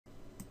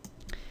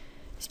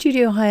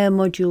Studio Hire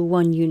Module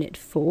 1 Unit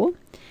 4.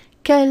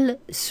 Quelle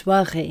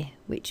soirée,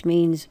 which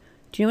means,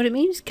 do you know what it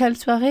means? Quelle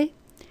soirée?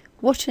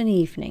 What an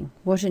evening,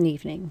 what an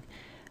evening.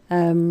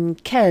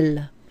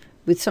 Quelle,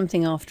 with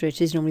something after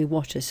it, is normally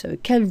what, so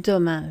quel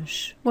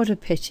dommage, what a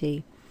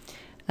pity.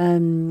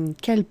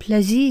 Quel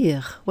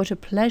plaisir, what a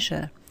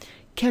pleasure.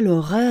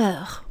 Quelle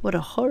horreur, what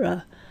a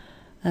horror.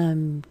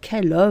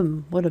 Quel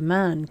homme, what a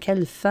man.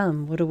 Quelle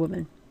femme, what a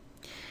woman.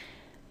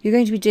 You're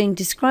going to be doing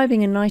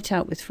describing a night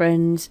out with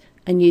friends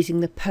and using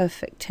the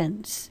perfect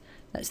tense.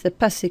 That's the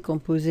passé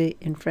composé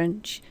in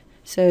French.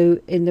 So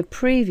in the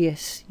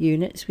previous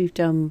units we've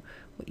done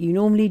what you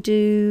normally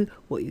do,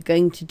 what you're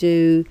going to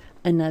do,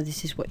 and now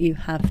this is what you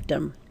have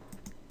done.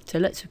 So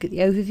let's look at the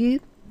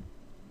overview.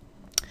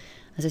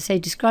 As I say,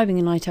 describing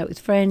a night out with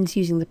friends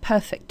using the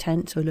perfect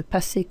tense, or le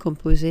passé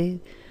composé,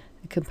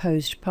 the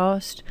composed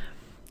past.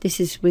 This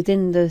is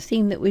within the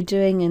theme that we're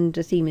doing, and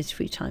the theme is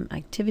free time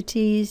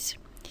activities.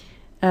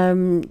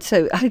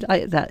 So I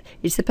like that.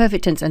 It's the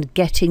perfect tense and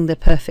getting the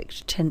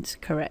perfect tense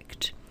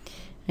correct.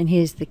 And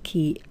here's the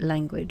key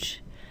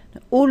language.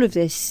 Now, all of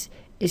this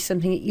is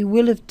something that you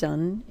will have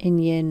done in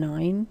year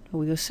 9,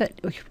 or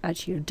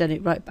actually you've done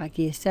it right back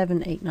year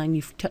 7, 8, 9.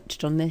 You've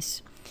touched on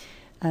this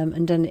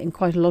and done it in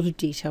quite a lot of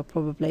detail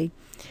probably.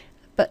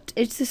 But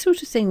it's the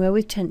sort of thing where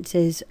with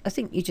tenses, I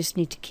think you just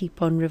need to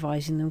keep on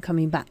revising them,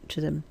 coming back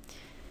to them.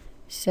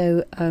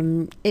 So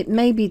it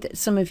may be that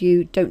some of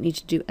you don't need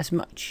to do as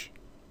much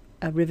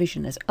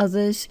revision as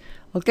others.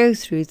 I'll go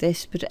through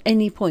this, but at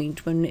any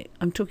point when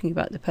I'm talking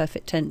about the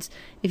perfect tense,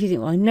 if you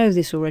think, well, I know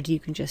this already, you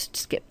can just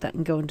skip that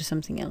and go on to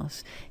something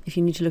else. If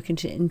you need to look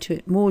into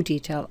it more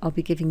detail, I'll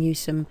be giving you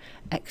some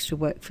extra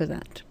work for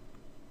that.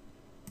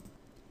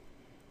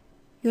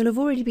 You'll have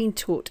already been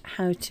taught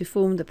how to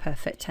form the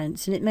perfect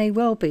tense, and it may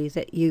well be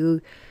that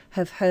you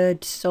have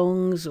heard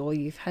songs, or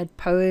you've had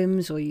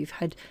poems, or you've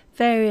had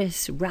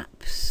various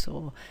raps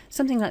or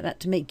something like that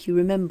to make you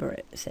remember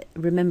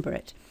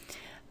it.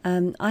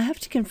 I have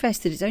to confess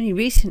that it's only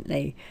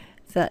recently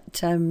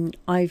that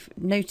I've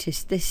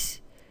noticed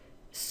this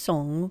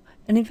song,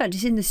 and in fact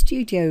it's in the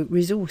studio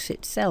resource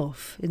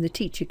itself, in the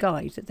teacher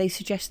guide, that they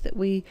suggest that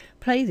we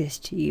play this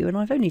to you, and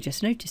I've only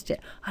just noticed it,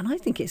 and I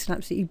think it's an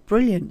absolutely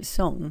brilliant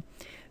song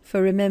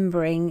for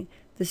remembering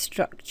the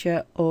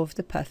structure of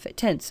the perfect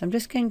tense. I'm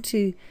just going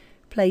to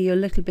play you a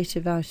little bit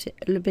of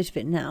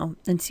it now,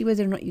 and see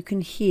whether or not you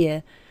can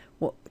hear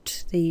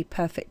what the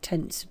perfect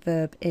tense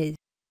verb is.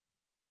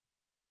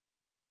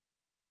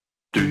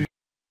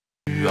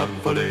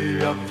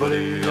 Appeler,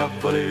 appeler,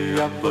 appeler,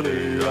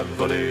 appeler,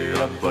 appeler,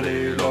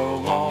 appeler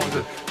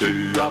l'orange.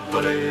 Tu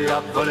appeler,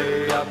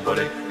 appeler,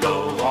 appeler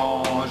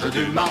l'orange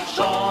du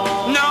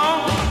marchand.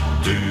 Non.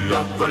 Tu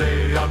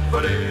appeler,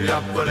 appeler,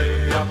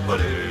 appeler,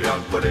 appeler,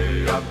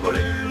 appeler,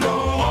 appeler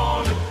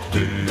l'orange.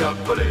 Tu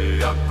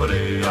appeler,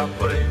 appeler,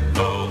 appeler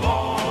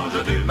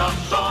l'orange du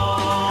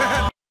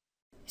marchand.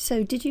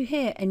 So did you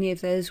hear any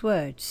of those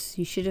words?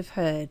 You should have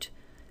heard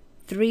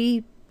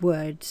 3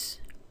 words.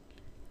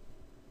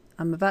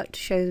 I'm about to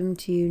show them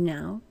to you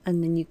now,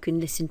 and then you can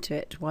listen to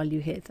it while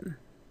you hear them.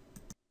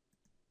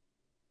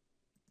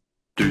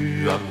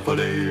 Tu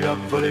appeler,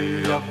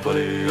 appeler,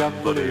 appeler,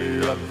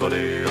 appeler,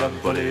 appeler,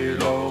 appeler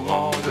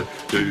l'orange.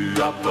 Tu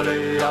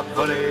appeler,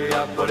 appeler,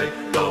 appeler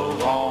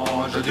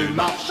l'orange du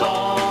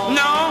marchand.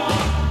 Non.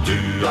 Tu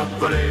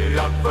appeler,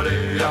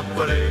 appeler,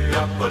 appeler,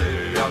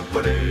 appeler,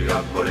 appeler,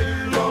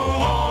 appeler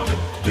l'orange.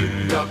 Tu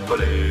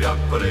appeler,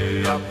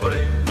 appeler,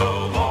 appeler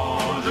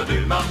l'orange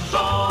du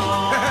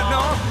marchand.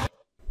 Non.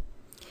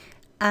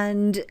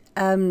 And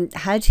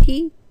had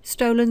he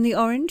stolen the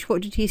orange?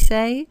 What did he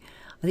say?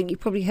 I think you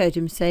probably heard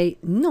him say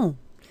non.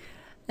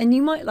 And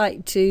you might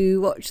like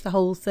to watch the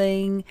whole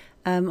thing.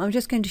 I'm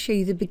just going to show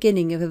you the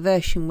beginning of a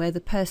version where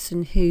the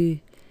person who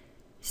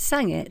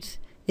sang it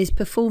is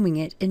performing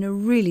it in a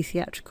really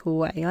theatrical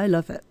way. I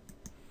love it.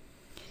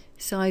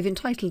 So I've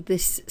entitled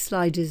this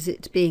slide as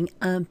it being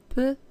un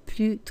peu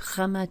plus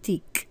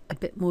dramatique, a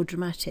bit more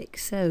dramatic.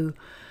 So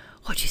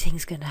what do you think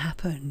is going to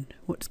happen?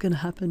 What's going to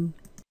happen?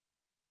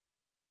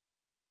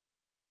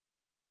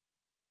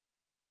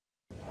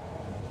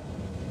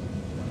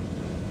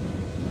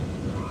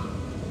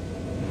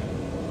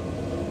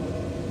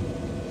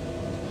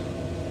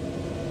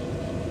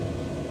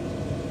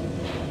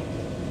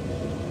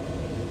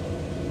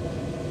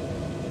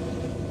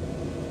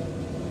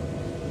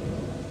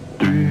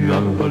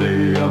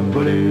 Appeler,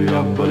 appeler,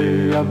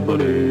 appeler,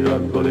 appeler,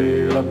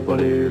 appeler,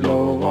 appeler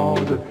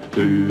l'orange.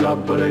 Tu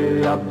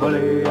appeler,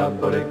 appeler,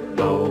 appeler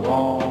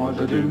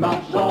l'orange du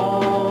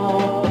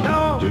marchand.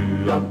 Non. Tu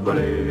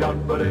appeler,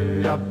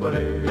 appeler,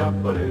 appeler,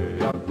 appeler,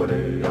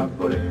 appeler,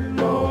 appeler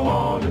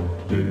l'orange.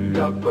 Tu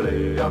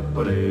appeler,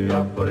 appeler,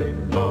 appeler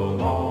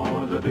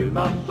l'orange du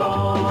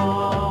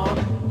marchand.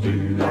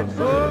 Tu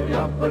appeler,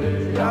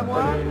 appeler,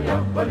 appeler,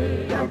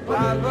 appeler,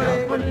 appeler,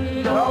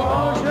 appeler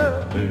l'orange.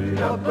 Tu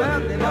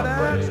appeler,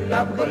 appeler,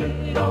 appeler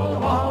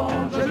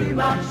l'orange du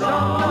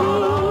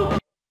marchand.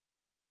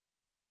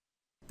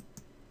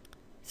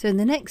 So in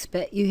the next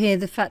bit, you hear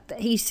the fact that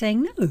he's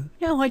saying,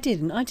 no, I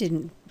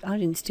didn't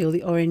didn't steal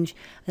the orange.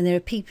 And there are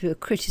people who are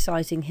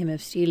criticising him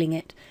of stealing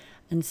it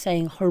and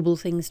saying horrible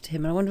things to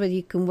him. And I wonder whether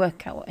you can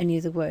work out what any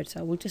of the words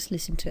are. We'll just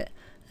listen to it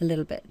a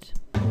little bit.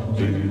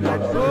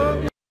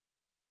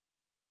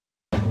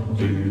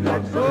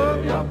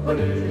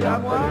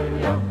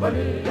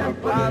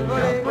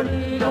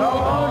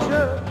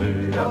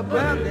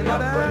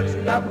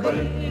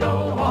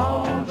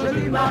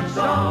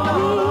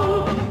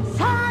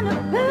 Ça ne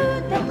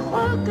peut être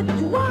que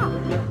toi,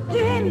 tu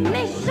es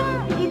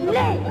méchant et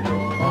laid.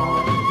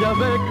 Il y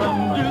avait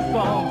comme du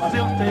sang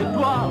sur tes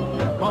doigts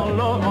quand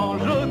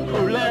l'orange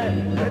coulait.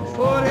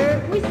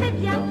 Oui, c'est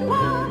bien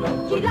toi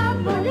qui l'as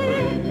volé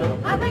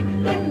avec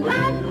tes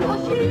mains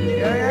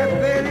crochues.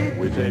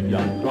 Oui, c'est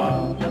bien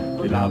toi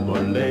qui l'as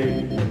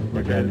volé,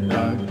 mais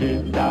quelqu'un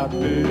qui t'a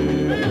vu.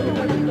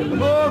 Vous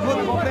vous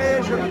trompez,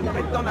 je vous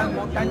dans la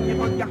montagne et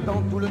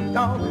regardant tout le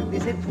temps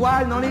des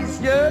étoiles dans les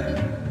yeux.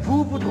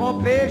 Vous vous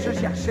trompez, je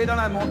cherchais dans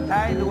la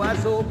montagne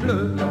l'oiseau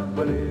bleu.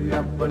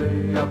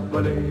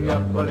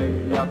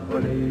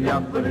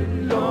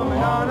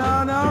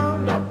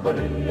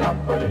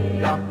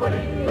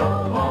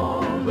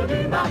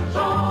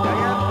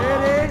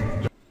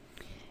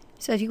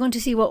 So if you want to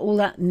see what all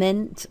that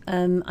meant,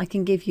 I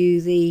can give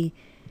you the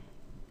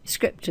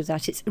script of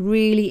that. It's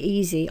really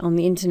easy on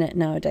the internet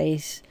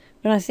nowadays.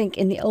 When I think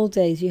in the old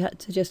days you had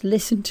to just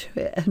listen to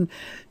it and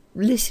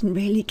listen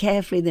really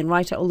carefully, then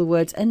write out all the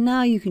words. And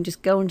now you can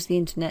just go onto the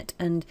internet,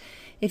 and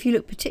if you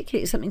look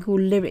particularly at something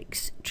called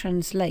Lyrics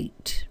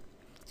Translate,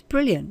 it's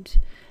brilliant.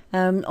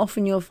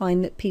 Often you'll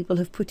find that people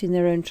have put in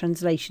their own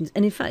translations,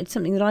 and in fact it's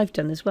something that I've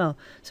done as well.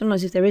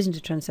 Sometimes if there isn't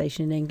a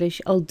translation in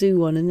English, I'll do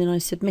one and then I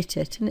submit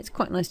it, and it's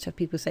quite nice to have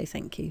people say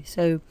thank you.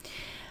 So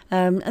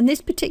and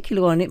this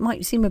particular one, it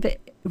might seem a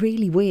bit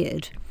really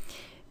weird,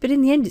 but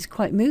in the end it's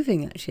quite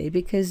moving actually,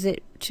 because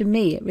to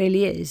me it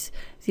really is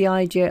the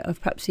idea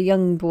of perhaps a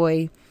young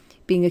boy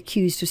being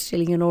accused of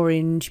stealing an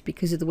orange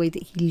because of the way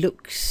that he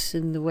looks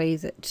and the way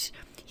that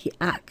he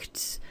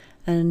acts,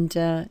 and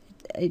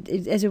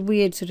there's a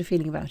weird sort of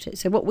feeling about it.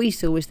 So what we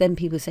saw was then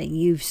people saying,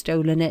 you've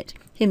stolen it,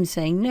 him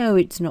saying, no,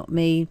 it's not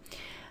me,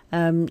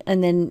 and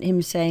then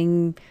him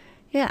saying,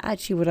 yeah,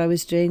 actually what I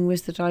was doing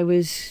was that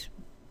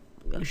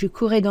je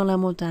courais dans la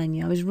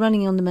montagne, I was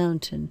running on the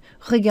mountain,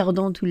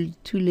 regardant tout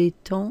le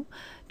temps,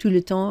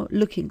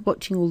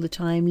 watching all the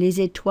time, les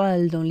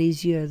étoiles dans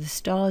les yeux, the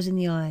stars in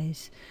the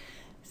eyes.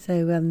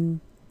 So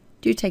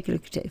do take a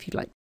look at it if you'd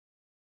like.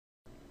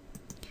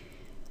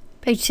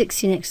 Page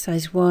 16,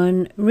 exercise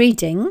 1,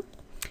 reading.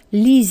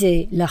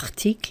 Lisez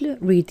l'article,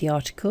 read the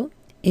article,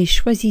 et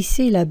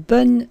choisissez la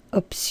bonne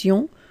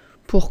option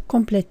pour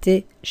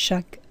compléter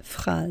chaque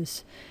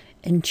phrase.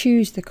 And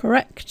choose the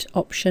correct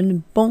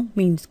option. Bon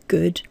means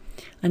good,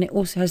 and it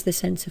also has the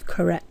sense of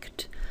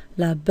correct.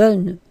 La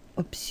bonne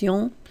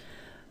option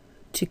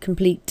to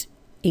complete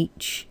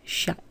each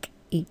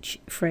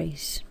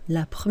phrase.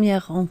 La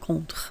première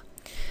rencontre.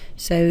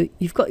 So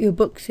you've got your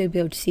book, so you'll be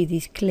able to see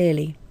these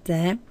clearly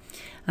there.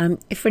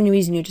 If for any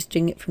reason you're just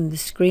doing it from the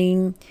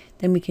screen,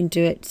 then we can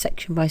do it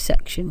section by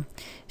section.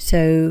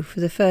 So for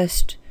the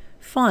first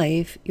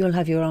 5, you'll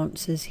have your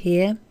answers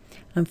here,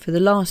 and for the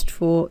last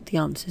 4, the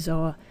answers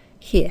are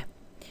here.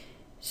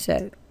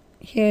 So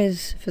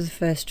here's for the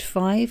first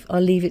 5. I'll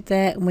leave it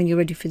there, and when you're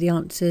ready for the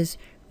answers,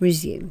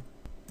 resume.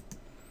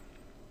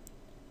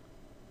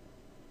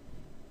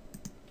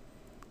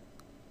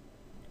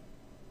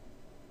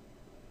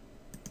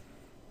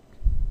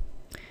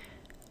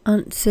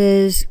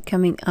 Answers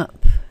coming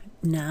up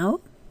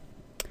now.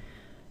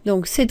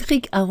 Donc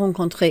Cédric a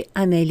rencontré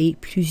Amélie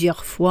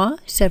plusieurs fois,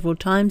 several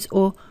times,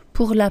 or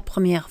pour la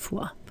première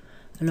fois.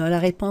 Alors la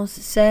réponse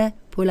c'est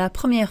pour la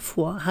première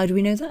fois. How do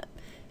we know that?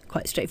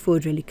 Quite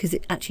straightforward really, because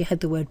it actually had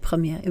the word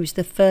première. It was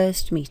the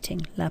first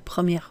meeting, la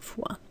première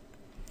fois.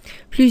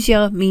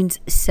 Plusieurs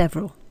means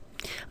several,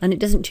 and it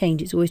doesn't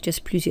change, it's always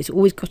just plusieurs. It's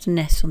always got an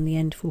S on the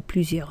end for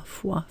plusieurs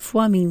fois.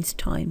 Fois means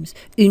times.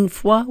 Une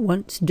fois,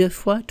 once, deux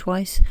fois,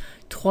 twice,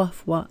 trois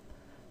fois,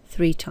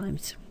 3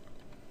 times.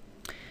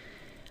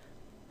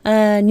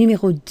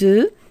 Numéro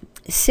 2,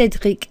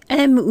 Cédric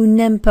aime ou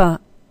n'aime pas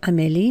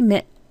Amélie,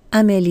 mais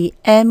Amélie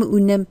aime ou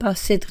n'aime pas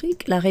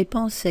Cédric. La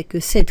réponse c'est que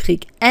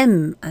Cédric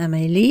aime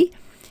Amélie,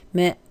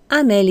 mais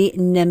Amélie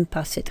n'aime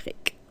pas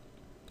Cédric.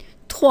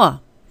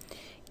 3.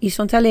 Ils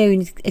sont allés à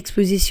une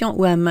exposition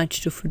ou à un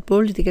match de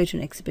football. Did they go to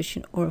an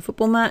exhibition or a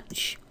football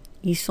match?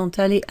 Ils sont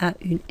allés à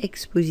une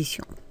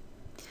exposition.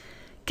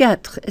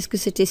 4. Est-ce que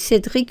c'était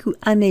Cédric ou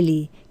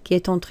Amélie qui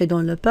est entré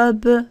dans le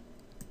pub?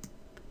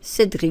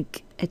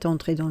 Cédric est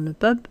entré dans le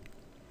pub.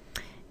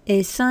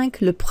 Et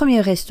 5. Le premier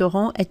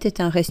restaurant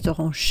était un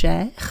restaurant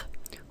cher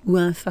ou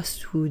un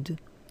fast-food?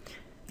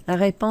 La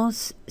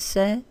réponse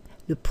c'est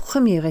le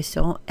premier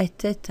restaurant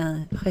était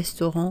un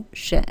restaurant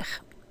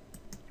cher.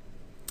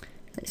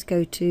 Let's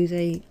go to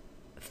the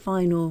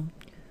final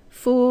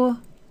 4.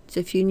 So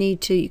if you need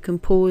to, you can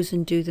pause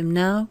and do them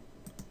now.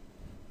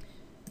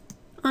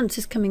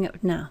 Answers coming up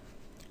now.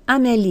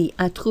 Amélie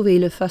a trouvé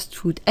le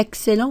fast-food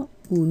excellent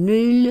ou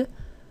nul?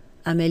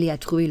 Amélie a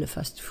trouvé le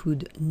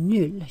fast-food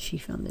nul. She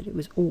found that it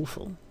was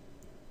awful,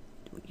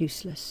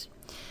 useless.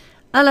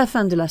 À la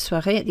fin de la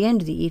soirée, at the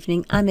end of the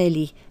evening,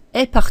 Amélie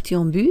est partie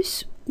en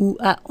bus ou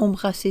a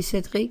embrassé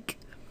Cédric.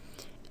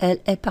 Elle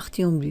est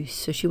partie en bus,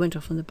 so she went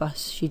off on the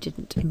bus. She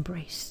didn't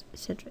embrace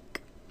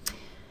Cédric.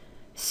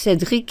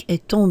 Cédric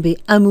est tombé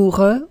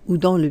amoureux ou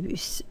dans le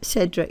bus.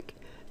 Cédric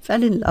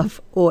fell in love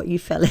or he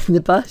fell in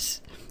the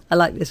bus. I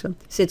like this one.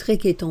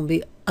 Cédric est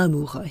tombé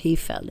amoureux. He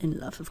fell in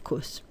love, of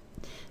course.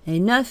 Et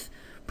 9.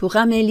 Pour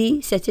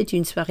Amélie, c'était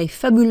une soirée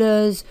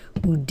fabuleuse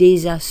ou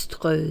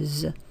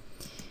désastreuse.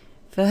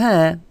 For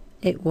her,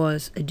 it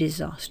was a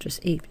disastrous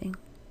evening.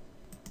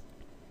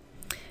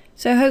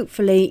 So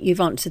hopefully you've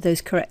answered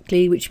those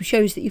correctly, which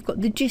shows that you've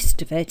got the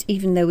gist of it,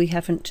 even though we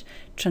haven't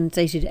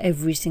translated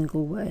every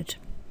single word.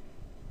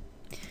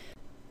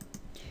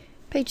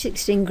 Page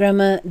 16,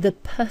 grammar, the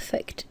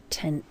perfect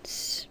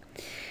tense.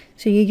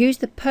 So you use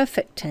the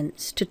perfect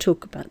tense to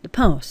talk about the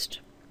past.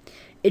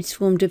 It's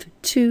formed of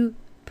two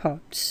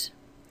parts.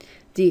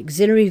 The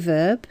auxiliary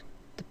verb,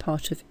 the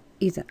part of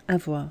either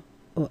avoir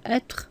or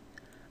être,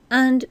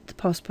 and the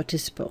past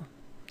participle.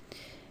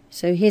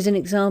 So here's an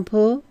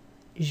example.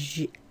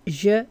 Je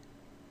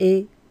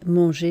ai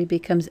mangé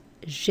becomes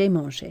j'ai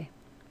mangé.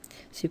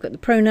 So you've got the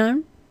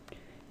pronoun,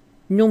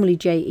 normally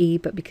je,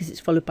 but because it's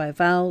followed by a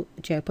vowel,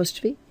 j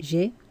apostrophe,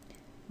 j'ai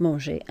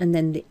mangé. And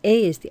then the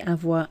a is the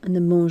avoir, and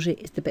the manger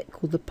is the bit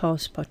called the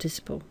past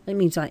participle. That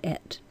means I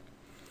ate.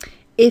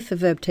 If a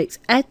verb takes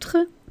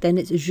être, then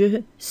it's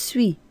je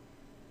suis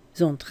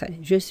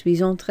entré. Je suis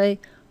entré,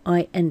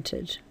 I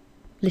entered.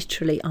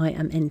 Literally, I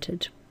am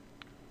entered.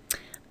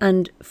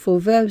 And for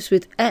verbs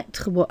with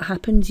être, what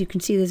happens? You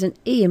can see there's an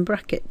e in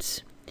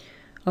brackets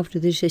after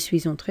the je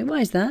suis entré.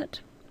 Why is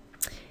that?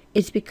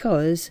 It's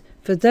because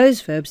for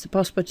those verbs, the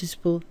past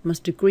participle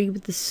must agree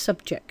with the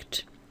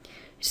subject.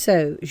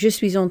 So, je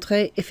suis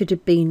entré, if it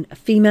had been a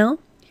female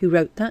who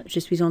wrote that,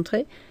 je suis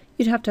entré,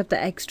 you'd have to have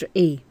that extra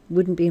e,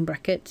 wouldn't be in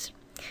brackets.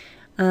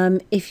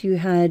 If you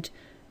had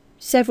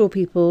several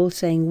people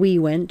saying we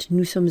went,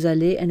 nous sommes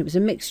allés, and it was a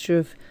mixture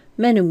of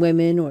men and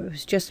women, or it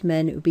was just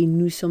men, it would be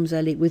nous sommes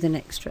allés with an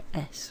extra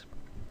s.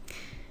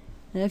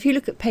 Now, if you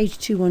look at page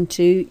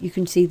 212, you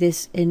can see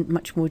this in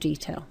much more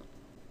detail.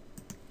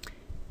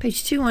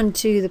 Page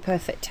 212, the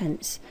perfect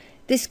tense.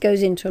 This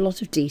goes into a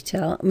lot of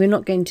detail, and we're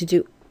not going to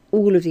do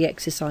all of the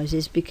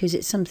exercises because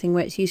it's something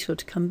where it's useful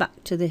to come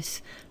back to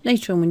this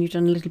later on when you've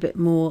done a little bit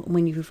more,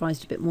 when you've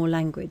revised a bit more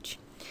language.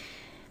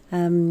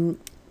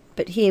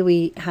 But here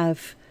we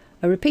have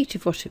a repeat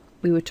of what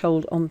we were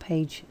told on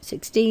page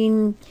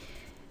 16.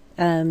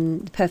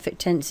 The perfect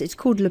tense, it's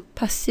called le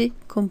passé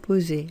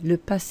composé,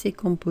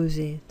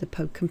 the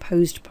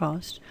composed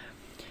past.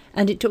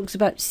 And it talks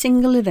about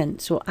single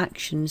events or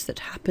actions that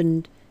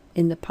happened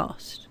in the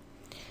past.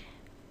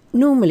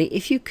 Normally,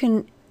 if you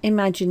can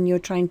imagine you're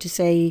trying to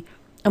say,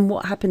 and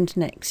what happened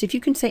next? If you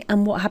can say,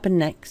 and what happened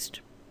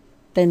next,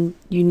 then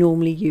you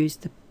normally use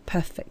the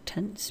perfect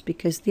tense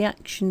because the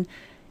action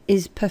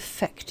is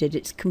perfected,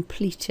 it's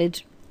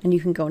completed, and you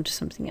can go on to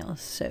something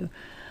else. So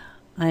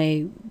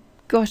I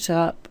got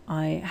up,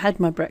 I had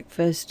my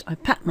breakfast, I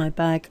packed my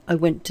bag, I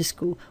went to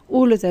school.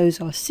 All of those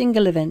are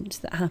single events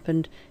that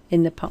happened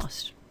in the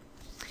past.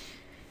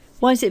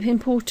 Why is it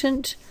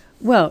important?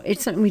 Well,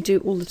 it's something we do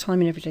all the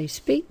time in everyday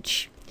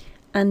speech,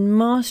 and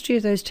mastery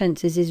of those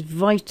tenses is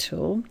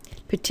vital,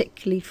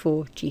 particularly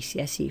for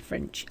GCSE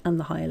French and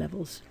the higher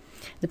levels.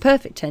 The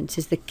perfect tense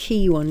is the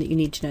key one that you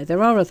need to know.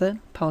 There are other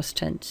past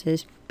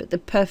tenses, but the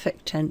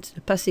perfect tense,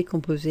 the passé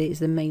composé, is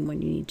the main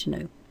one you need to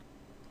know.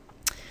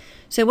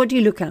 So what do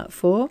you look out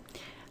for?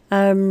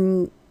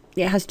 It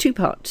has two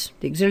parts,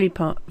 the auxiliary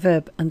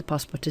verb and the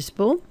past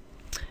participle.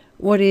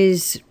 What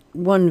is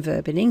one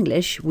verb in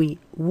English? We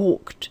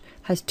walked.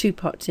 Has two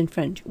parts in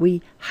French.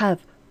 We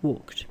have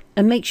walked.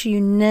 And make sure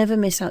you never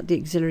miss out the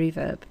auxiliary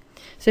verb.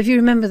 So if you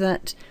remember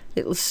that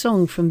little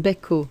song from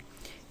Beko,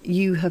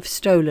 you have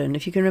stolen.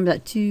 If you can remember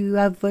that, tu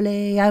as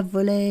volé, as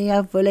volé,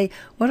 as volé.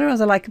 What I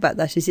rather like about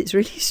that is it's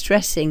really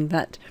stressing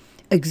that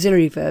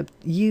auxiliary verb.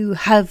 You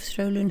have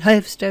stolen,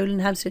 have stolen,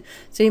 have stolen.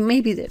 So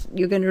maybe that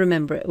you're going to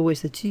remember it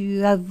always, the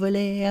tu as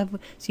volé, as volé.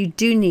 So you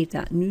do need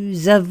that.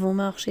 Nous avons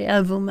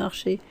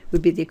marché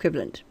would be the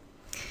equivalent.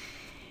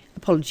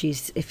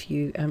 Apologies if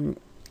you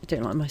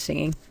don't like my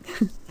singing.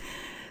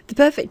 The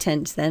perfect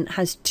tense then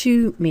has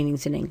two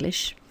meanings in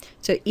English.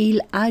 So il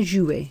a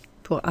joué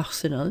for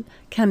Arsenal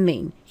can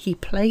mean he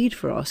played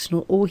for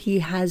Arsenal or he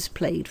has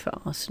played for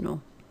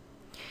Arsenal.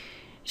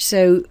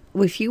 So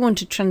if you want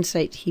to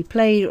translate he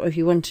played or if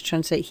you want to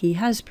translate he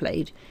has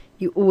played,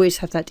 you always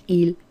have that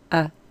il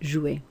a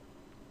joué.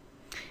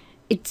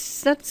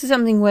 That's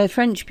something where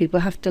French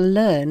people have to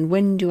learn.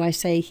 When do I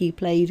say he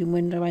played and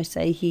when do I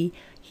say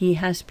he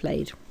has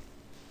played?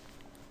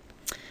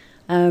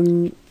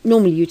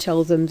 Normally you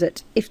tell them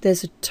that if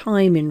there's a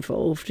time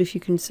involved, if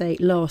you can say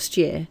last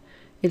year,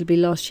 it'll be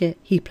last year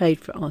he played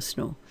for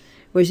Arsenal.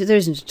 Whereas if there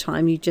isn't a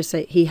time, you just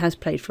say he has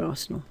played for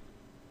Arsenal.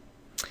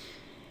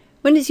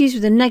 When it's used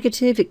with a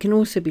negative, it can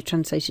also be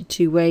translated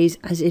two ways,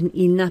 as in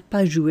il n'a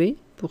pas joué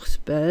pour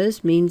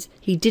Spurs means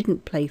he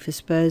didn't play for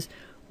Spurs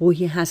or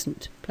he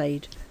hasn't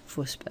played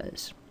for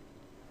Spurs.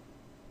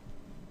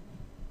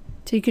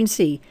 So you can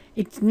see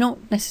it's not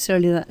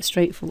necessarily that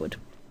straightforward.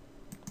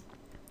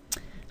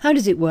 How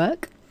does it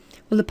work?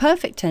 Well, the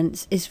perfect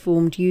tense is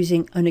formed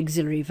using an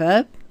auxiliary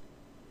verb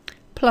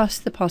plus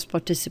the past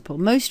participle.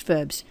 Most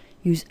verbs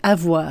use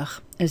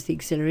avoir as the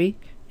auxiliary.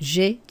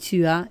 J'ai,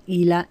 tu as,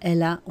 il a,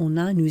 elle a, on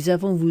a, nous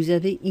avons, vous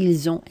avez,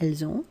 ils ont,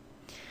 elles ont.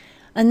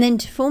 And then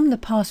to form the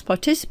past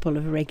participle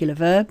of a regular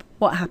verb,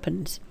 what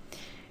happens?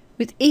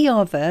 With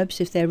ER verbs,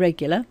 if they're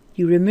regular,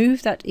 you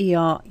remove that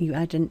ER, you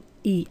add an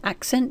E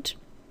accent,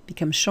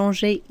 becomes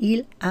changé,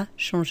 il a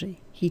changé.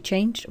 He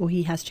changed or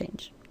he has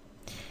changed.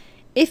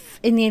 If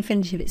in the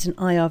infinitive it's an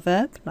IR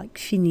verb, like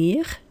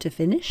finir, to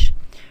finish,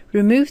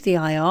 remove the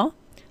IR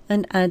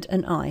and add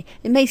an I.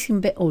 It may seem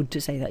a bit odd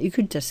to say that. You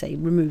could just say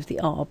remove the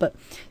R, but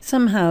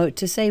somehow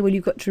to say, well,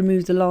 you've got to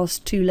remove the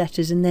last two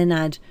letters and then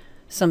add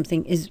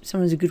something is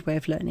sometimes a good way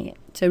of learning it.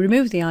 So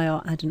remove the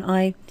IR, add an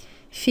I.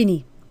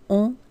 Fini.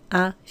 On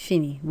a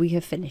fini. We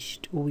have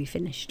finished, or we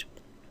finished.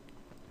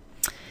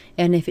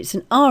 And if it's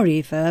an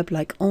RE verb,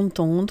 like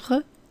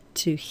entendre,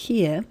 to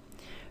hear,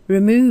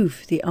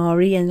 remove the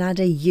RE and add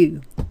a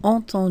U.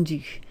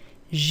 Entendu.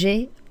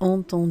 J'ai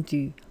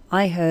entendu.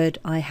 I heard,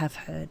 I have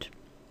heard.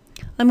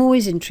 I'm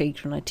always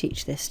intrigued when I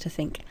teach this to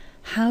think,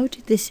 how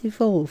did this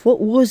evolve? What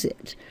was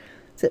it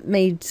that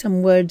made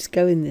some words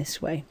go in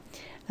this way?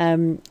 I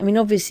mean,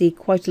 obviously,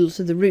 quite a lot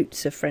of the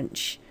roots of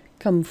French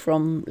come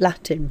from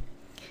Latin,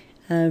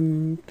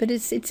 but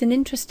it's an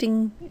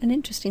interesting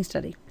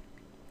study.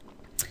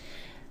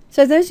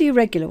 So those are your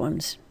regular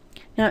ones.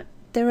 Now,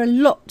 there are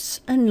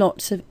lots and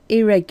lots of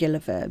irregular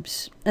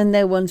verbs, and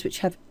they're ones which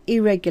have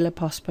irregular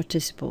past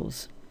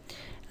participles.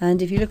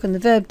 And if you look on the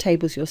verb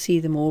tables, you'll see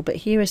them all, but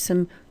here are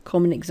some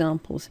common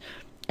examples.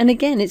 And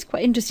again, it's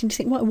quite interesting to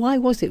think, why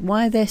was it?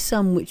 Why are there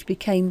some which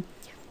became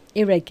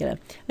irregular?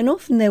 And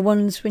often they're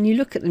ones, when you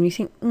look at them, you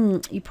think,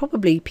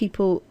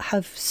 people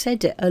have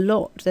said it a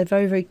lot. They're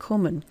very, very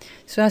common.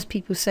 So as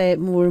people say it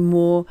more and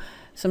more,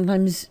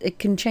 sometimes it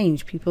can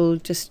change. People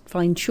just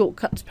find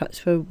shortcuts, perhaps,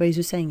 for ways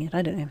of saying it.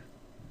 I don't know.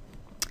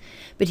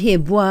 But here,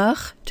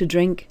 boire, to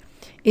drink,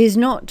 is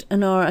not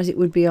an R as it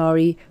would be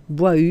RE,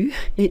 boiu,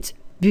 it's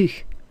bu.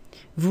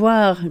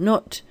 Voir,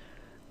 not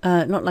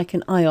like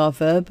an IR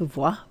verb,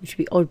 voir, which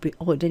would be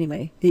odd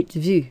anyway, it's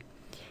vu.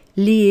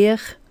 Lire,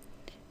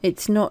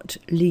 it's not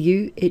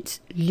liu,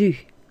 it's lu.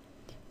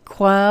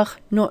 Croire,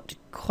 not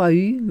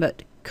croiu,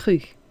 but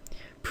cru.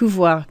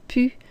 Pouvoir,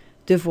 pu.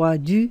 Devoir,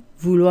 dû.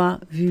 Vouloir,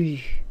 voulu.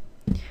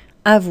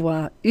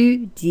 Avoir,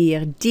 eu.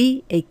 Dire,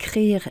 dit.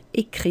 Écrire,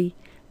 écrit.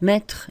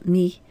 Mettre,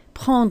 mis.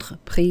 Prendre,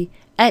 pris.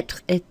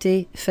 Être,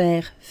 été.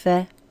 Faire,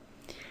 fait.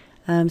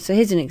 So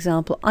here's an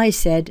example. I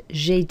said,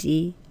 j'ai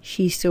dit.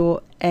 She saw,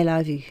 elle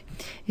a vu.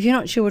 If you're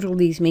not sure what all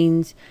these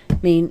mean,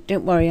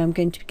 don't worry, I'm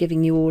going to be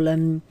giving you all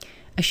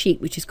a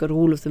sheet which has got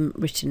all of them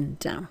written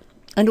down.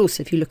 And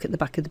also, if you look at the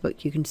back of the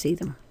book, you can see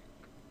them.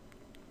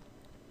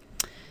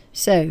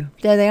 So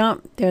there they are.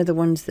 They're the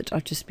ones that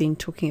I've just been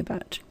talking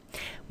about.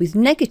 With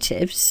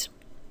negatives,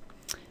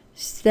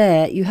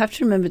 there you have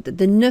to remember that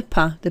the ne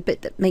pas, the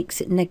bit that makes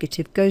it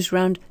negative, goes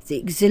round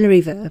the auxiliary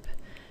verb.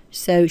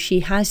 So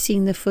she has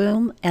seen the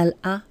film. Elle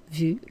a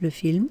vu le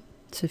film.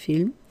 Ce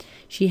film.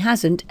 She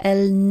hasn't.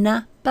 Elle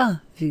n'a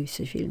pas vu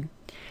ce film.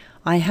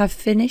 I have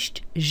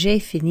finished. J'ai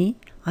fini.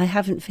 I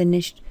haven't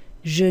finished.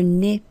 Je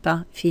n'ai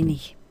pas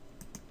fini.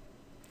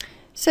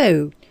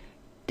 So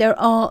there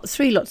are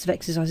three lots of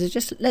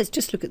exercises. Let's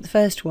just look at the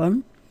first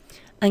one.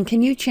 And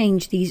can you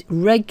change these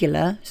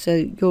regular?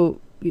 So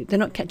they're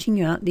not catching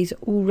you out. These are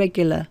all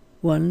regular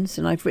ones,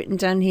 and I've written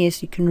down here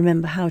so you can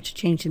remember how to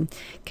change them.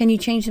 Can you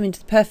change them into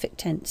the perfect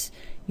tense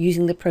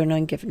using the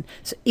pronoun given?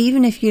 So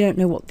even if you don't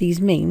know what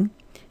these mean,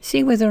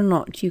 see whether or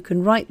not you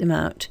can write them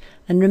out,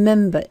 and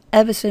remember,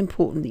 ever so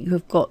important, that you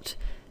have got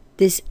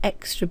this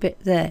extra bit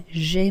there,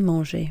 j'ai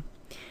mangé.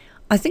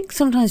 I think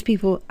sometimes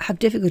people have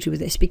difficulty with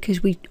this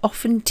because we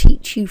often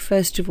teach you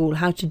first of all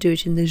how to do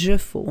it in the je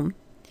form,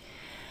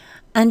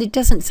 and it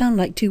doesn't sound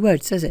like two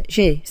words, does it?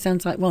 J'ai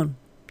sounds like one,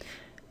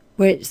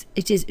 where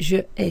it is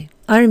je ai.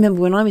 I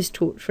remember when I was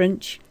taught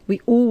French,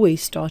 we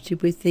always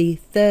started with the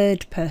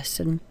third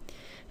person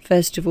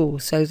first of all,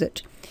 so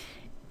that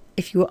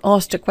if you were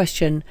asked a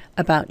question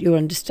about your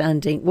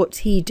understanding, what's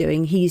he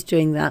doing, he's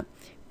doing that,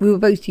 we were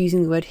both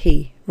using the word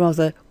he,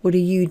 rather, what are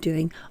you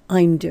doing,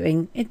 I'm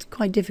doing. It's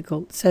quite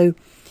difficult. So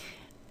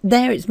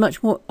there it's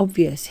much more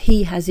obvious.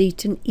 He has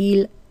eaten,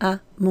 il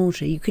a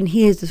mangé. You can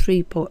hear the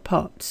three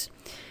parts.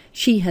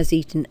 She has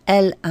eaten,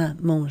 elle a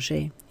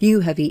mangé.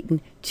 You have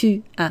eaten,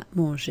 tu as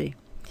mangé.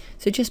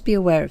 So just be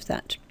aware of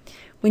that.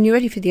 When you're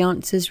ready for the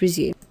answers,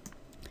 resume.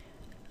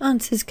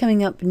 Answers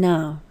coming up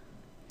now.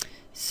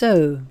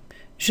 So,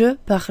 je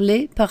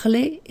parlais.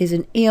 Parler is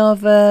an ER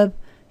verb.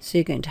 So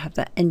you're going to have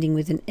that ending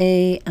with an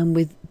A, and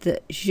with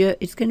the je,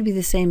 it's going to be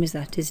the same as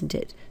that, isn't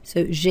it?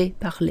 So, j'ai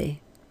parlé.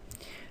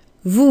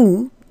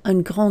 Vous,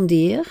 and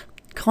grandir.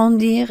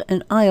 Grandir,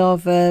 an IR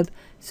verb.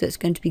 So it's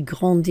going to be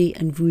grandi,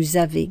 and vous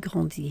avez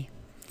grandi.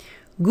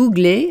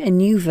 Googler, a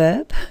new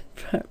verb,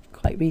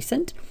 quite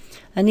recent.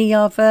 An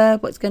ER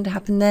verb, what's going to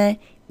happen there?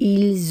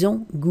 Ils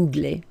ont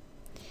googlé.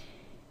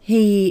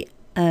 He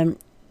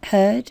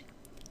heard.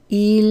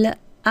 Il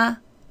a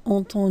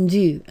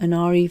entendu. An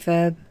RE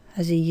verb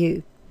has a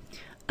U.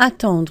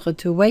 Attendre,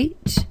 to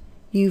wait.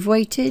 You've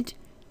waited.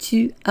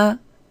 Tu as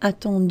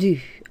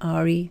attendu.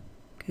 RE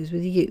goes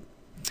with a U.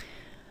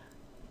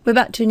 We're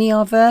back to an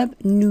ER verb.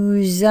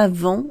 Nous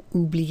avons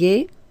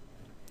oublié.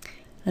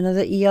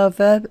 Another ER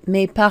verb.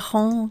 Mes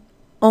parents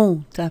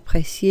ont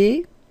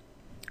apprécié.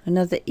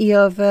 Another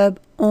ER verb.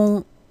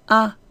 On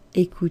a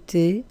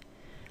écouté.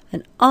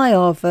 An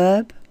IR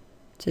verb.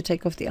 So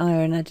take off the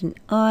IR and add an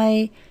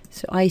I.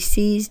 So I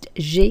seized.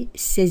 J'ai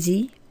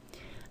saisi.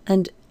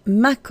 And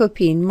ma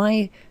copine,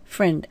 my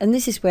friend. And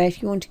this is where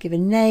if you want to give a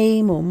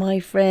name or my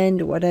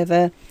friend or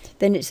whatever,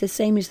 then it's the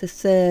same as the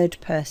third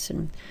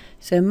person.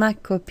 So ma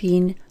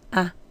copine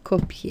a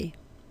copié.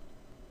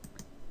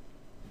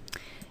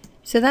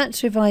 So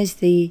that's revised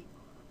the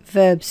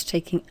verbs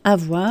taking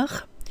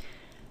avoir.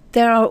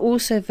 There are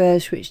also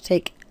verbs which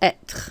take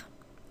être.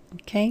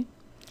 Okay.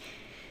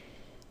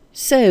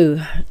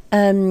 So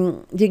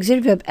the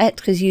auxiliary verb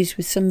être is used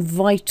with some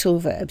vital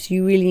verbs.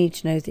 You really need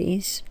to know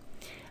these.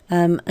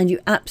 And you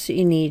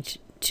absolutely need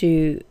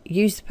to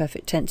use the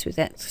perfect tense with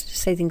être to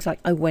say things like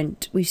I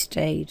went, we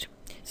stayed.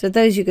 So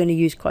those you're going to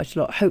use quite a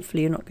lot.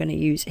 Hopefully you're not going to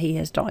use he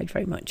has died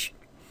very much.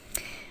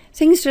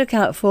 Things to look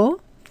out for.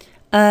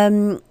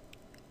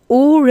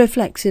 All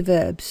reflexive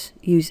verbs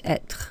use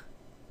être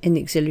in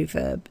the auxiliary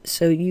verb.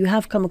 So you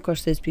have come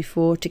across those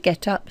before. To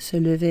get up, se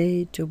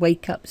lever. To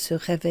wake up, se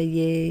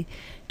réveiller.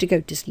 To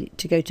go to sleep,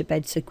 to go to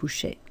bed, se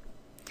coucher.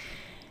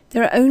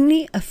 There are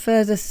only a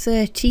further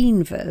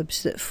 13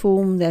 verbs that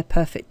form their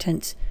perfect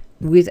tense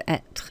with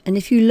être. And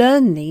if you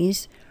learn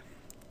these,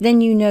 then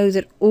you know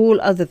that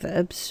all other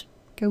verbs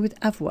go with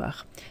avoir.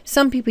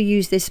 Some people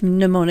use this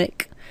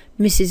mnemonic,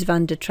 Mrs.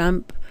 Van der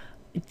Tramp.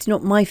 It's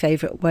not my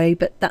favourite way,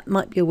 but that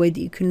might be a way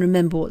that you can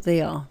remember what they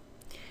are.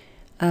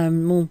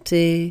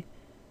 Monter,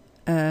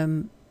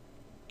 rentrer,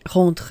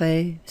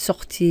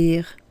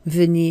 sortir,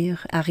 venir,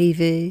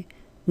 arriver,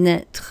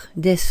 naître,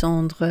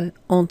 descendre,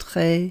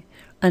 entrer,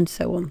 and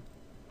so on.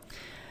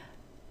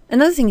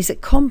 Another thing is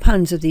that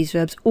compounds of these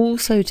verbs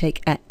also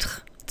take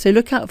être. So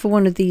look out for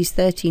one of these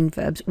 13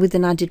 verbs with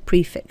an added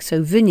prefix.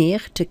 So venir,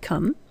 to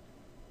come.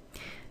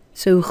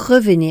 So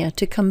revenir,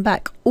 to come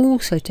back,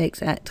 also takes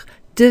être.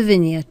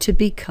 Devenir, to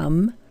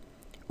become,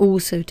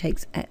 also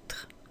takes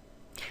être.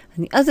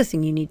 And the other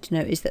thing you need to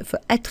know is that for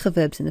être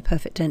verbs in the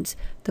perfect tense,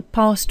 the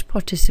past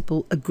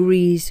participle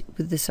agrees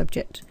with the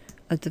subject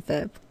of the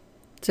verb.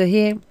 So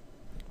here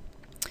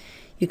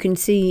you can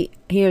see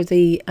here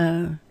the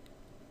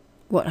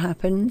what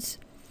happens.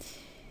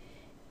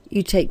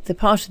 You take the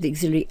part of the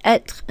auxiliary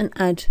être and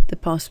add the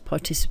past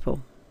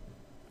participle.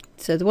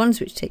 So the ones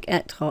which take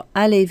être are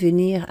aller,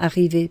 venir,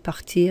 arriver,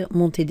 partir,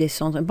 monter,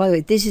 descendre. And by the way,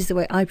 this is the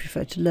way I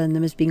prefer to learn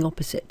them, as being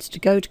opposites. To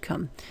go, to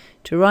come.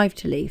 To arrive,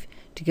 to leave.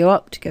 To go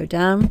up, to go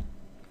down.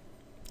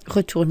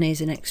 Retourner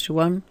is an extra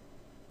one.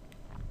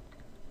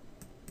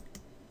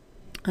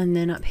 And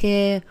then up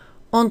here,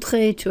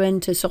 entrer, to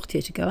enter,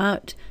 sortir, to go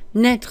out.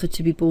 Naître,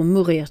 to be born,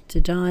 mourir, to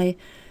die.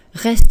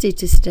 Rester,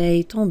 to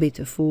stay, tomber,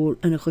 to fall.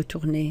 And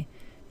retourner,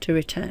 to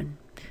return.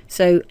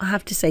 So I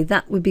have to say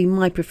that would be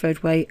my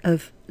preferred way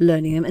of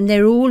learning them. And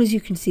they're all, as you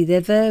can see, they're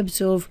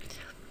verbs of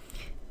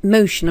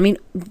motion. I mean,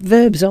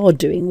 verbs are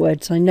doing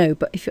words, I know,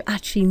 but if you're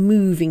actually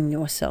moving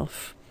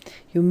yourself,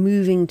 you're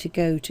moving to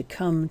go, to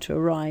come, to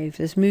arrive,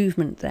 there's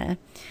movement there.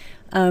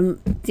 The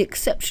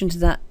exception to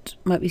that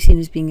might be seen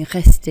as being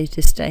rester,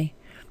 to stay.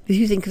 If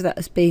you think of that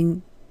as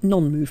being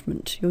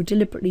non-movement, you're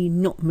deliberately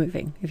not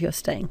moving if you're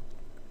staying.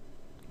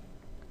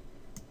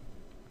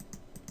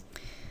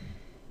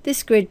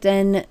 This grid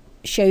then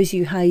shows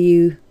you how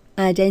you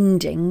add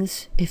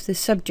endings if the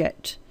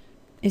subject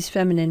is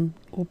feminine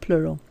or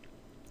plural.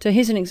 So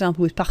here's an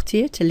example with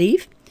partir, to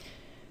leave.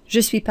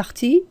 Je suis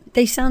parti,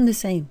 they sound the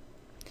same.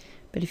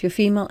 But if you're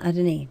female, add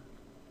an E.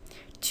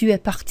 Tu es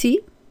parti,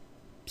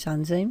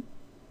 sound the same.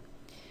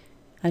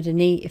 Add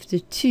an E if the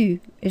tu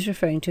is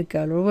referring to a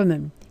girl or a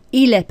woman.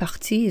 Il est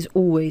parti is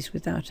always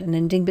without an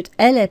ending, but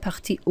elle est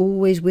partie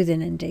always with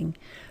an ending.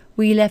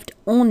 We left,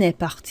 on est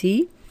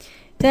parti.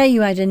 There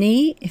you add an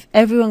E if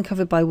everyone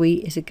covered by we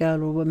is a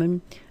girl or a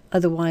woman.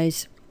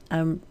 Otherwise,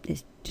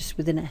 it's just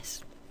with an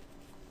S.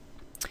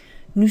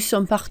 Nous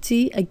sommes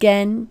partis,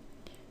 again,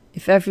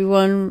 if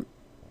everyone,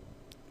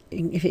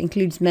 if it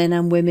includes men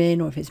and women,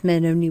 or if it's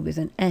men only with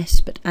an S,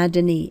 but add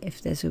an E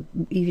if there's a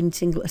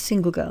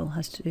single girl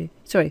has to do.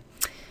 Sorry,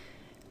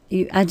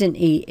 you add an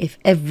E if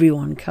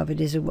everyone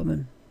covered is a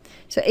woman.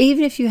 So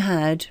even if you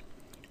had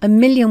 1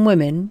 million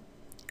women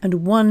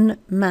and 1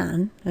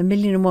 man,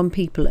 1,000,001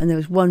 people, and there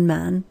was 1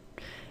 man,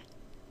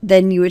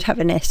 then you would have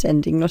an S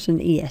ending, not an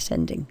ES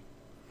ending.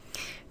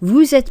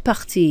 Vous êtes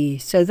parti,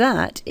 so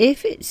that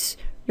if it's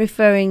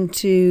referring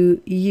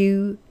to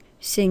you,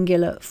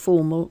 singular,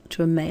 formal,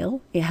 to a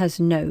male, it has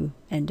no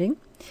ending.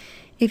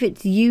 If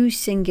it's you,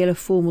 singular,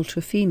 formal, to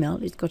a female,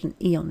 it's got an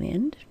E on the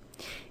end.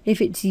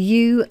 If it's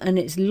you and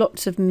it's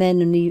lots of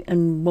men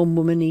and one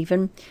woman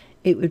even,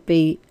 it would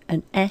be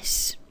an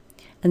S.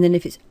 And then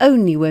if it's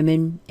only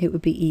women, it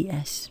would be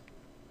ES.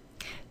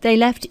 They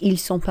left,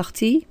 ils sont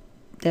partis.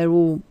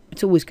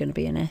 It's always going to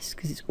be an S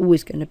because it's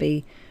always going to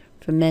be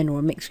for men or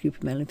a mixed group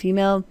of male and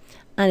female.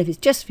 And if it's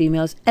just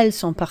females, elles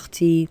sont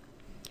parties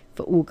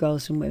for all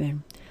girls and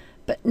women.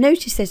 But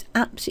notice there's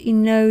absolutely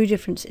no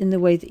difference in the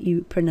way that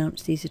you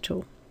pronounce these at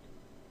all.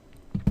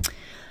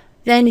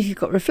 Then if you've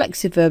got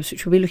reflexive verbs,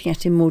 which we'll be looking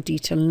at in more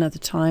detail another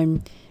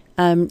time,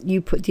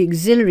 you put the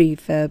auxiliary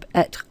verb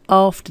être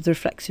after the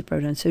reflexive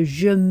pronoun. So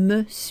je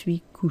me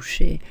suis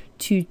couché,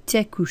 tu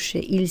t'es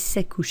couché, il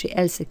s'est couché,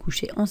 elle s'est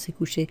couché, on s'est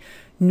couché,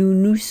 nous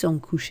nous sommes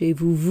couchés,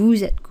 vous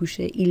vous êtes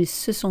couchés, ils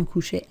se sont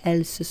couchés,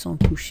 elles se sont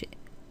couchées.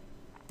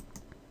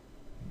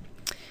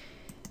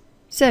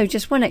 So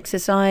just one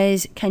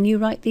exercise. Can you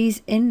write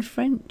these in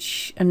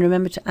French? And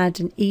remember to add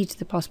an E to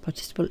the past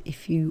participle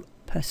if you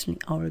personally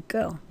are a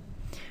girl.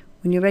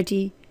 When you're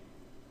ready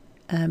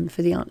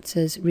for the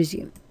answers,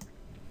 resume.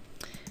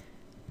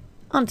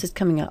 Answers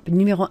coming up.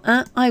 Numéro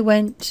 1, I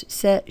went,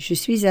 c'est je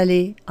suis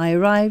allé. I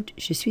arrived,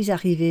 je suis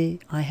arrivé.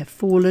 I have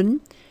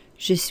fallen,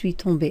 je suis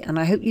tombé. And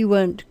I hope you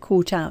weren't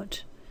caught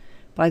out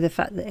by the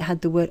fact that it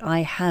had the word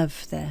I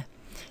have there.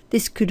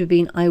 This could have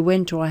been I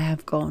went or I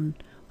have gone.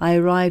 I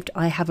arrived,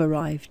 I have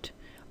arrived.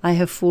 I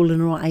have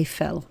fallen or I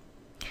fell.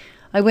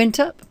 I went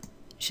up,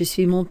 je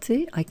suis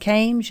monté. I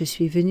came, je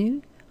suis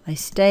venu. I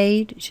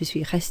stayed, je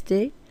suis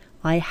resté.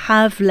 I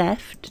have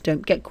left,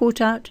 don't get caught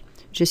out.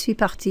 Je suis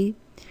parti.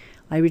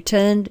 I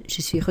returned,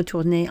 je suis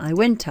retourné. I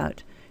went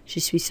out, je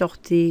suis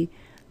sorti.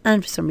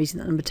 And for some reason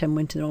that number 10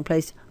 went in the wrong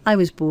place. I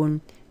was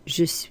born,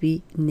 je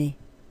suis né.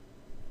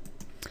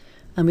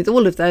 And with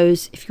all of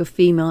those, if you're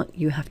female,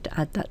 you have to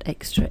add that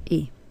extra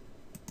E.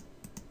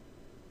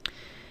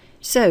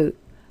 So,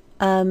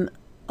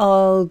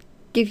 I'll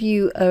give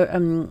you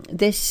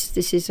this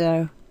is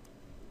a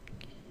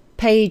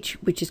page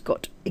which has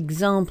got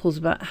examples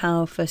about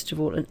how, first of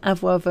all, an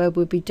avoir verb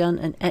would be done,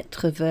 an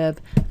être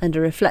verb, and a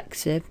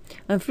reflexive.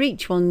 And for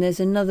each one, there's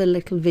another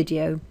little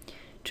video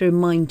to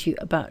remind you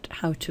about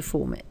how to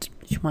form it,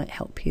 which might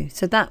help you.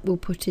 So that we'll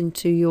put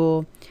into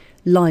your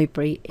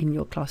library in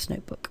your class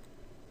notebook.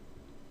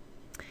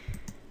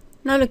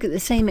 Now look at the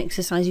same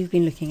exercise you've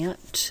been looking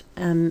at,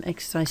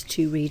 exercise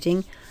 2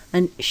 reading,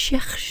 and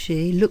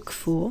chercher, look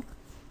for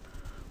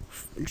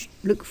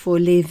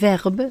les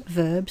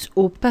verbes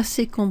au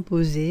passé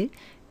composé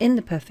in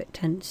the perfect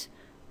tense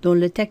dans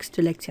le texte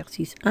de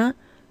l'exercice 1,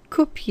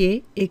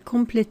 copier et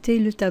compléter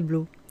le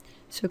tableau.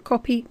 So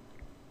copy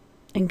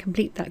and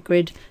complete that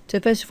grid. So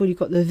first of all, you've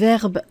got the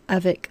verbe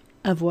avec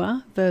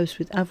avoir, verbs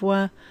with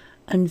avoir,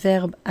 and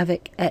verbe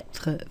avec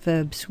être,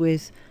 verbs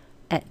with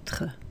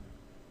être.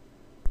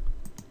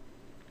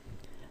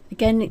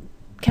 Again, it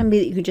can be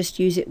that you could just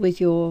use it with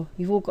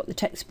you've all got the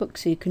textbook,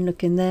 so you can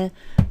look in there.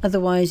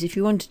 Otherwise, if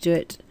you want to do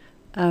it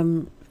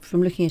from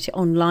looking at it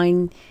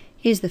online,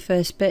 here's the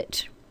first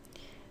bit,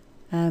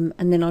 and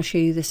then I'll show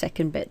you the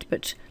second bit.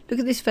 But look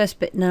at this first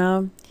bit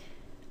now,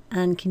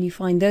 and can you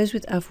find those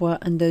with avoir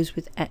and those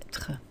with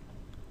être?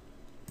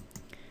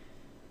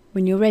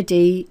 When you're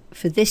ready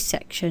for this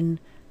section,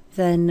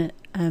 then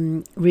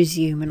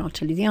resume and I'll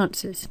tell you the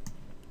answers.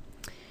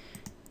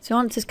 So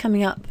answers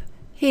coming up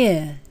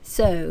here.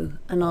 So,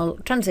 and I'll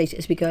translate it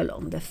as we go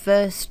along. The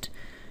first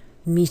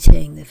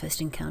meeting, the first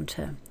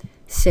encounter.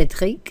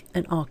 Cédric,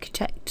 an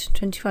architect,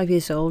 25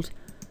 years old,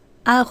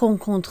 a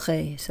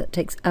rencontré, so that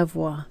takes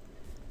avoir,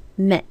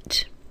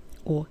 met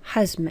or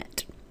has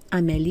met.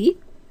 Amélie,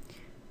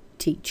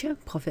 teacher,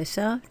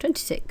 professeur,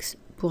 26,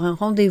 pour un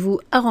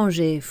rendez-vous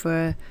arrangé,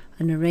 for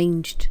an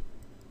arranged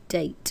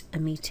date, a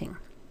meeting.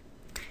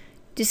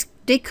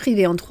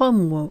 Décrivez en 3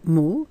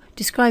 mots,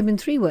 describe in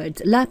 3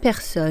 words, la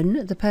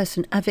personne, the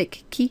person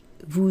avec qui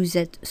vous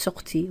êtes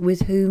sorti,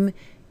 with whom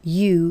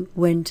you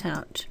went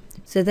out.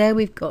 So there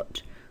we've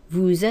got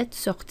vous êtes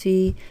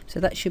sorti, so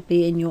that should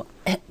be in your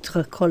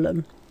être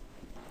column.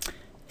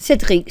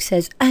 Cédric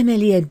says,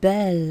 Amélie est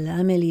belle,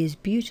 Amélie is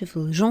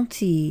beautiful,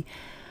 gentille,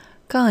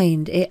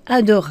 kind, et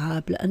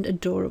adorable, and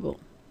adorable.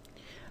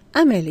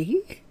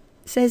 Amélie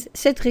says,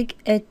 Cédric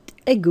est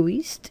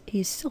égoïste,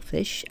 he is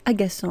selfish,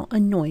 agaçant,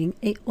 annoying,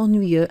 et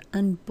ennuyeux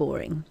and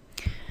boring.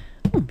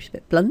 She's a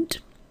bit blunt.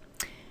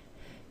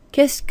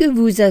 Qu'est-ce que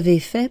vous avez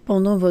fait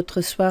pendant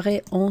votre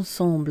soirée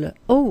ensemble?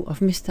 Oh,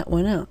 I've missed that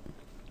one out.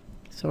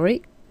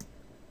 Sorry.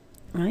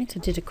 Right, I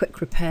did a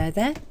quick repair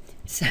there.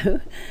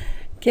 So,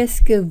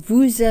 qu'est-ce que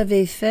vous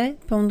avez fait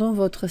pendant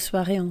votre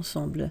soirée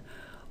ensemble?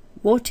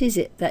 What is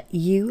it that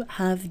you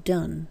have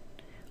done?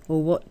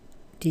 Or what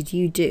did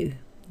you do?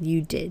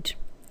 You did.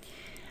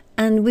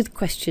 And with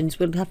questions,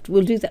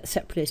 we'll do that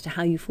separately as to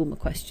how you form a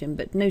question.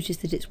 But notice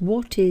that it's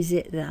what is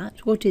it that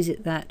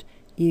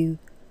you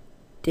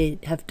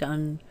have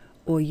done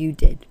or you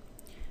did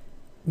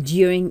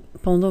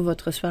pendant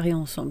votre soirée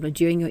ensemble,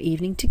 during your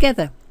evening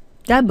together.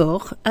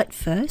 D'abord, at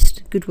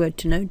first, good word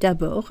to know.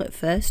 D'abord, at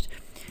first,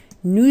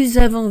 nous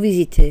avons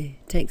visité,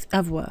 takes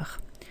avoir.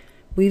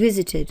 We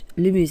visited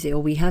le musée,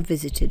 or we have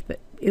visited, but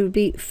it would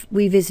be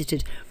we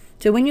visited.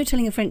 So when you're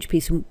telling a French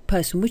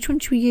person, which one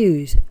should we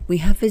use? We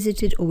have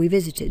visited or we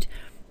visited,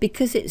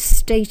 because it's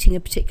stating a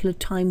particular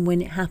time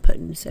when it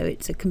happened. So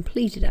it's a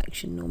completed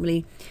action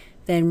normally.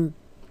 Then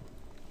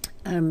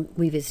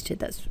we visited.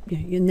 That's,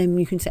 and then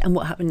you can say, and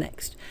what happened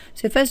next?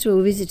 So first of all,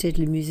 we visited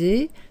le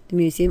musée, the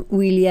museum,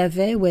 où il y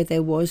avait, where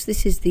there was.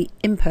 This is the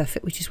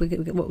imperfect, which is what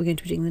we're going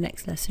to be doing in the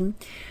next lesson,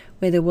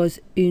 where there was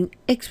une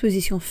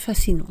exposition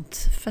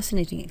fascinante,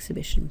 fascinating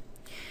exhibition.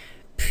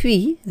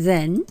 Puis,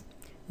 then,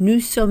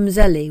 nous sommes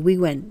allés, we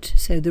went.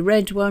 So the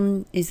red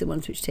one is the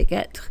ones which take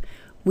être.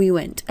 We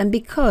went. And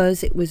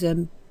because it was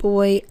a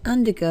boy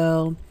and a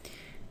girl,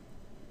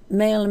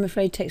 male, I'm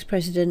afraid, takes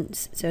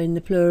precedence. So in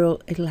the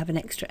plural, it'll have an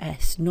extra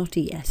S, not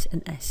ES,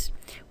 an S.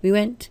 We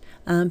went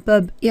à un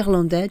pub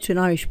irlandais, to an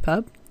Irish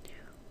pub,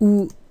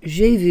 où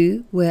j'ai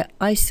vu, where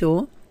I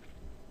saw,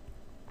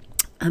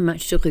 un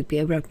match de rugby,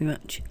 a rugby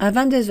match. À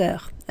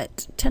 22h,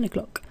 at 10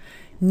 o'clock,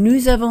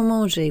 nous avons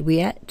mangé, we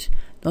ate,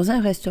 dans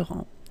un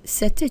restaurant.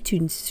 C'était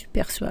une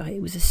super soirée.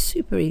 It was a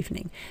super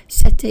evening.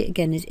 C'était,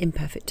 again, is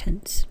imperfect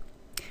tense.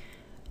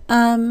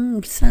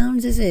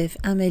 Sounds as if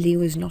Amélie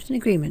was not in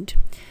agreement.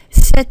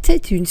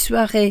 C'était une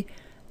soirée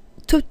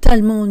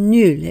totalement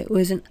nulle. It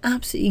was an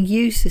absolutely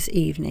useless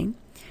evening.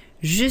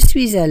 Je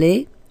suis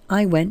allée,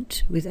 I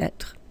went, with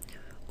être,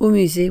 au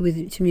musée,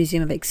 to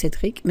museum avec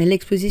Cédric, mais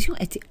l'exposition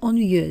était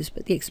ennuyeuse,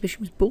 but the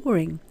exhibition was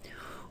boring.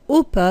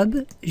 Au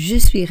pub, je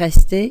suis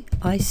restée,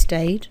 I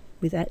stayed,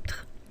 with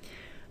être.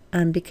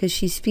 And because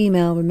she's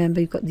female,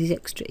 remember, you've got these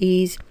extra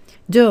E's.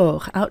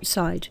 Dehors,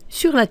 outside,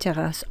 sur la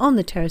terrasse, on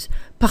the terrace,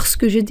 parce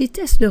que je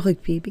déteste le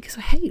rugby, because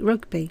I hate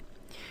rugby.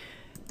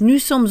 Nous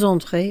sommes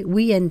entrés,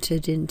 we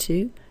entered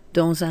into,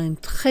 dans un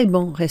très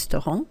bon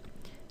restaurant.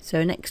 So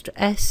an extra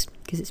S,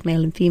 because it's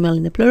male and female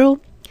in the plural.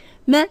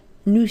 Mais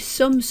nous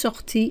sommes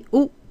sortis,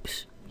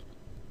 oops.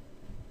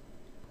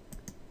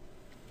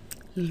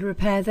 Little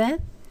repair there.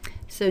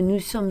 So nous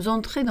sommes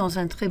entrés dans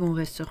un très bon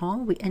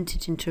restaurant. We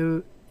entered into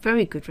a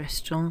very good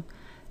restaurant.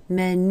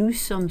 Mais nous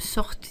sommes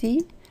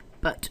sortis,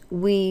 but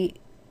we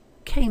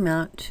came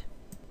out,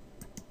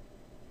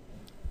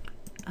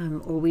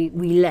 or we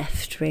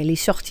left, really.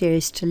 Sortir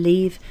is to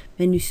leave.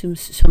 Mais nous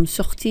sommes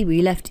sortis,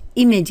 we left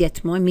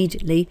immédiatement,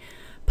 immediately,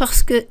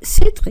 parce que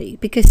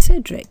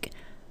Cédric,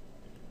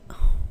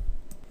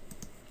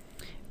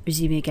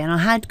 resume again, I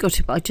had got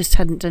it, but I just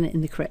hadn't done it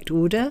in the correct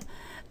order.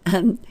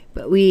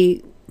 But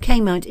we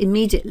came out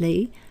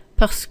immediately,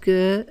 parce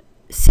que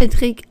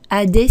Cédric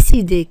a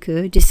décidé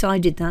que,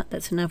 decided that,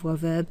 that's an avoir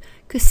verb,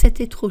 que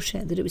c'était trop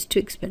cher, that it was too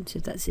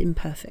expensive, that's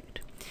imperfect.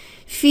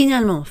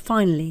 Finalement,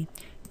 finally,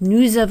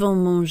 nous avons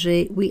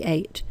mangé, we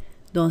ate,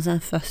 dans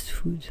un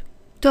fast-food.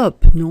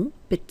 Top, non?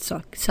 Bit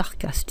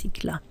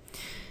sarcastique là.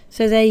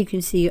 So there you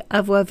can see your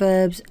avoir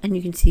verbs and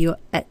you can see your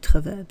être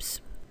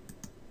verbs.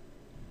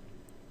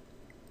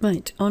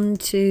 Right, on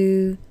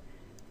to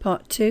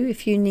part 2.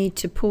 If you need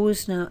to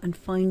pause now and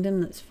find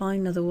them, that's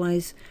fine.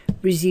 Otherwise,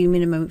 resume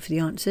in a moment for the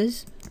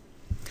answers.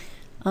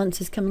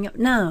 Answers coming up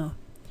now.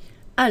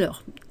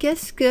 Alors,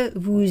 qu'est-ce que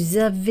vous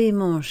avez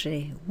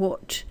mangé?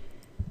 What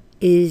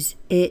is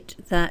it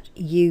that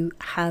you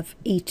have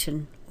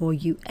eaten or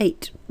you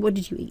ate? What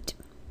did you eat?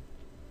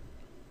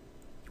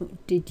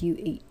 What did you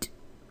eat?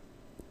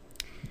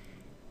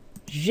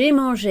 J'ai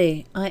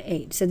mangé, I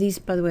ate. So these,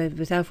 by the way,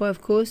 with avoir,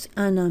 of course,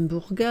 un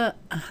hamburger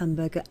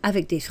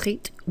avec des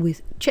frites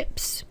with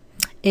chips.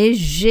 Et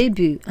j'ai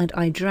bu, and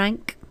I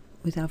drank,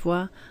 with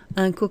avoir,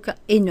 un coca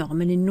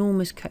énorme, an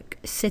enormous coke.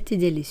 C'était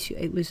délicieux.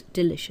 It was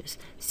delicious.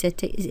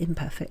 C'était is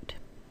imperfect.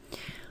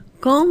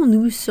 Quand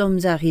nous sommes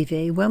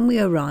arrivés, when we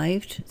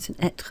arrived, it's an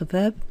être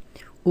verb,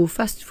 au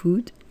fast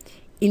food,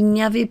 il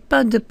n'y avait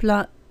pas de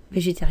plat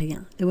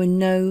végétarien. There were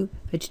no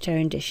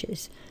vegetarian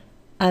dishes.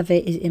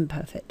 Avait is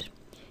imperfect.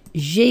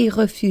 J'ai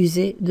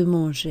refusé de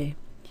manger.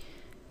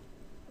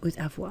 With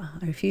avoir,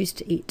 I refused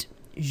to eat.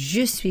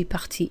 Je suis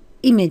parti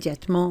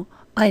immédiatement.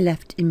 I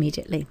left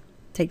immediately.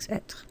 Takes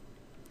être.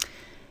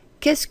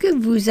 Qu'est-ce que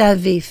vous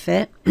avez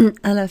fait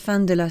à la fin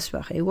de la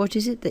soirée? What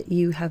is it that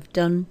you have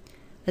done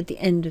at the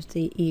end of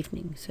the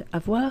evening? So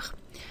avoir,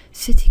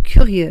 c'était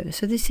curieux.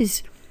 So this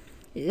is,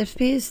 it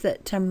appears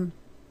that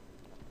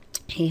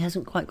he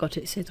hasn't quite got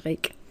it,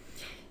 Cédric.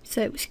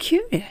 So it was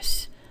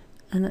curious,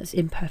 and that's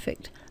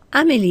imperfect.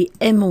 Amélie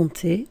est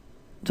montée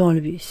dans le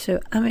bus. So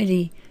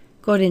Amélie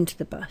got into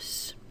the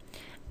bus.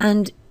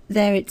 And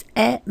there it's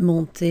est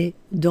montée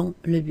dans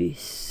le bus.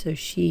 So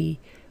she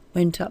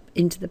went up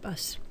into the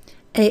bus.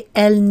 Et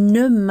elle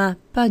ne m'a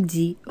pas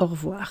dit au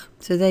revoir.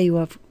 So there you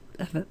have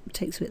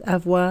takes with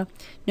avoir.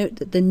 Note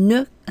that the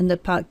ne and the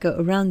pas go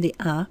around the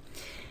a.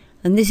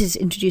 And this is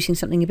introducing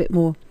something a bit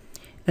more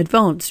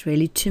advanced,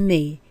 really, to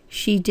me.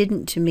 She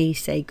didn't, to me,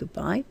 say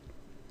goodbye.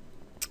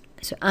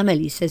 So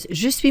Amélie says,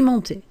 je suis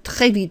montée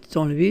très vite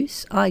dans le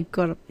bus. I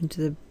got up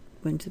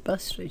went to the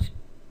bus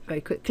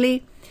very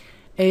quickly.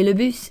 Et le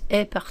bus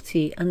est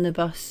parti, and the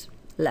bus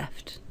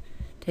left,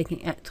 taking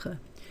être.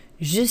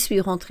 Je suis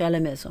rentrée à la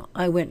maison.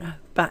 I went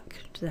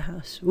back to the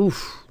house.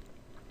 Oof.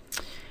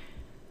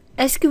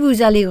 Est-ce que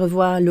vous allez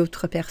revoir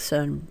l'autre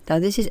personne? Now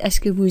this is est-ce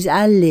que vous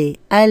allez.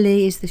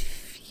 Aller is the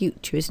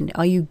future, isn't it?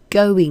 Are you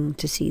going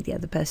to see the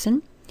other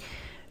person?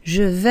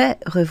 Je vais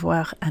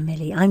revoir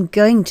Amélie. I'm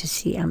going to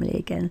see Amélie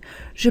again.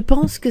 Je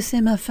pense que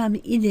c'est ma femme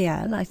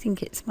idéale. I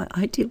think it's my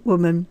ideal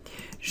woman.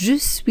 Je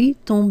suis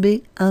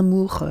tombé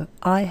amoureux.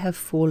 I have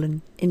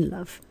fallen in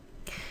love.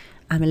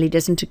 Amélie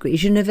doesn't agree.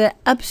 Je ne vais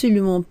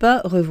absolument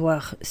pas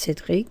revoir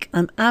Cédric.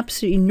 I'm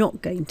absolutely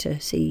not going to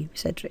see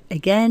Cédric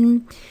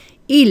again.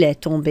 Il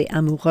est tombé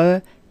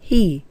amoureux.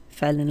 He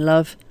fell in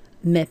love.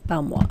 Mais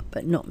pas moi,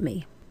 but not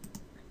me.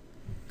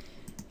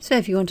 So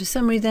if you want a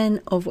summary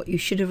then of what you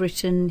should have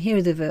written, here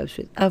are the verbs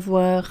with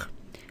avoir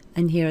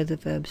and here are the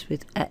verbs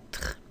with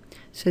être.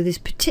 So this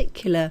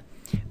particular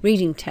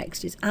reading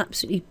text is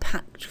absolutely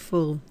packed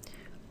full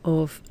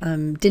of,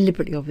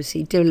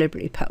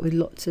 deliberately packed with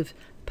lots of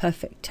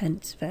perfect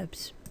tense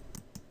verbs.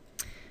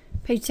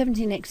 Page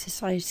 17,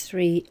 exercise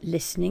 3,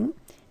 listening.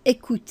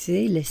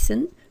 Écoutez,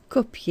 listen,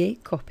 copier,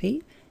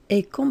 copy,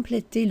 et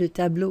compléter le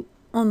tableau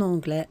en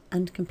anglais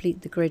and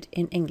complete the grid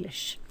in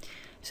English.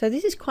 So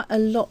this is quite a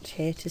lot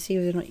here to see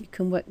whether or not you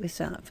can work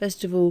this out.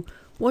 First of all,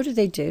 what did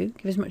they do?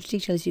 Give as much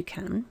detail as you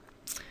can.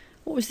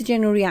 What was the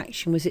general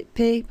reaction? Was it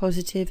P,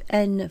 positive,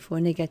 N for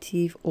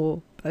negative,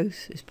 or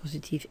both as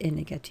positive and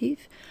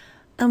negative?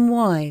 And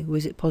why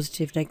was it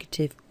positive,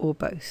 negative, or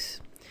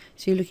both?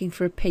 So you're looking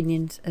for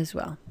opinions as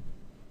well.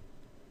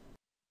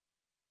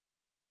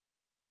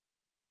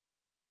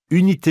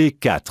 Unité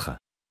 4.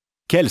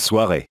 Quelle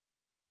soirée?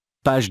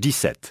 Page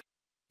 17.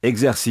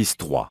 Exercice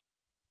 3.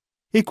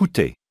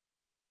 Écoutez.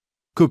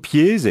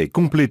 Copiez et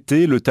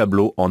complétez le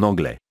tableau en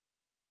anglais.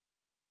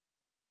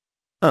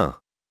 1.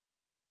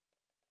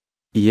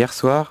 Hier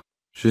soir,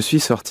 je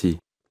suis sorti.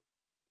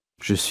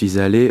 Je suis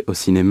allé au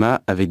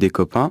cinéma avec des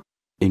copains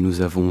et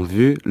nous avons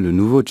vu le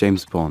nouveau James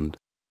Bond.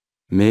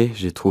 Mais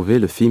j'ai trouvé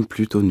le film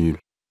plutôt nul.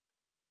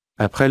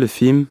 Après le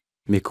film,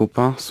 mes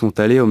copains sont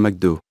allés au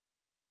McDo,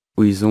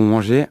 où ils ont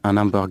mangé un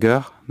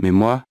hamburger, mais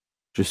moi,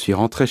 je suis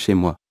rentré chez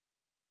moi,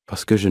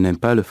 parce que je n'aime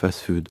pas le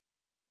fast-food.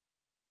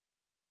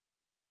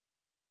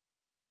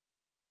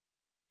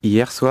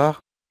 Hier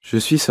soir, je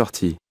suis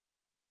sorti.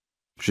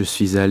 Je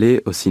suis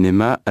allé au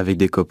cinéma avec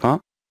des copains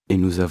et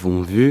nous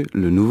avons vu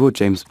le nouveau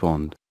James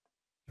Bond.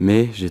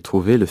 Mais j'ai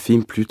trouvé le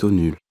film plutôt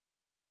nul.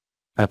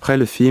 Après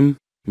le film,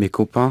 mes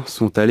copains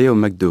sont allés au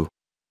McDo,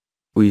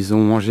 où ils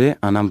ont mangé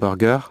un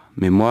hamburger,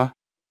 mais moi,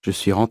 je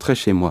suis rentré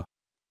chez moi,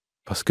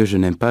 parce que je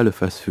n'aime pas le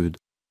fast-food.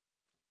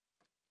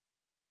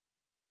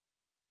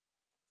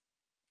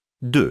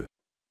 2.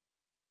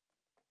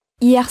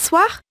 Hier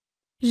soir,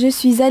 je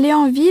suis allée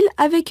en ville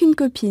avec une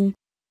copine.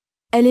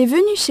 Elle est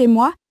venue chez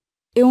moi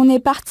et on est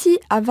parti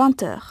à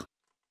 20h.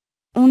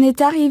 On est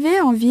arrivé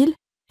en ville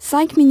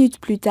 5 minutes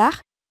plus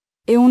tard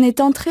et on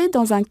est entré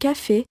dans un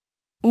café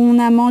où on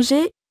a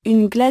mangé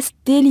une glace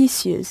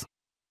délicieuse.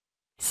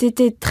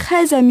 C'était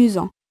très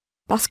amusant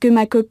parce que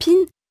ma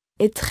copine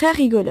est très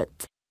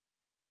rigolote.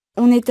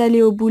 On est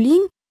allé au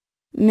bowling,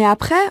 mais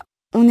après,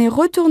 on est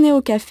retourné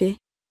au café.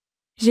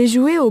 J'ai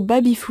joué au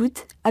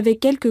baby-foot avec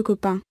quelques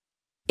copains.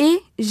 Et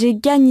j'ai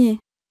gagné.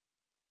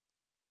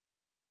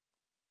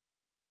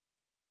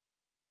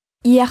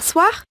 Hier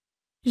soir,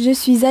 je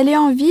suis allée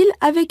en ville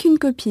avec une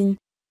copine.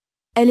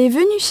 Elle est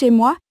venue chez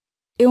moi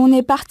et on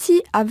est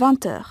parti à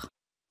 20h.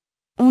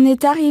 On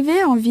est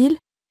arrivé en ville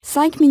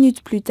 5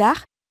 minutes plus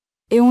tard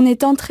et on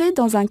est entré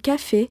dans un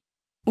café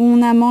où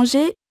on a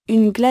mangé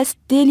une glace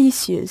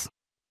délicieuse.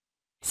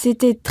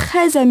 C'était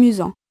très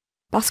amusant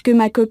parce que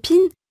ma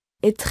copine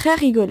est très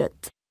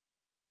rigolote.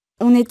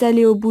 On est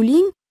allé au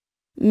bowling,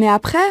 mais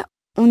après,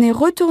 on est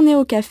retourné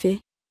au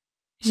café.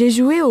 J'ai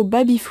joué au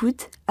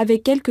baby-foot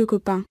avec quelques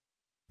copains.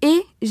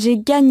 Et j'ai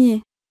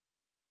gagné.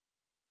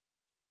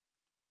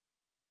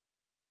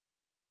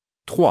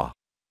 3.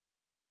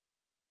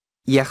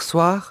 Hier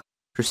soir,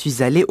 je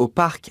suis allé au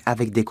parc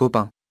avec des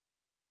copains.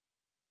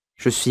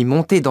 Je suis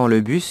monté dans le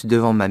bus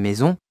devant ma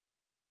maison,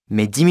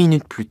 mais 10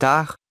 minutes plus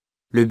tard,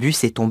 le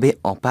bus est tombé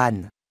en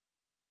panne.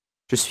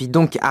 Je suis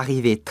donc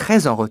arrivé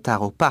très en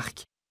retard au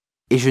parc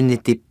et je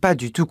n'étais pas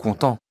du tout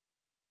content.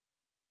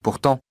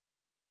 Pourtant,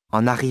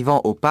 en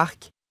arrivant au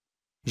parc,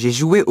 j'ai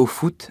joué au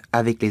foot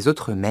avec les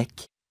autres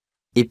mecs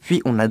et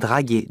puis on a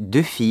dragué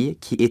 2 filles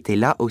qui étaient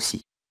là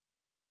aussi.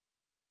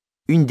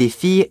 Une des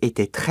filles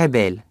était très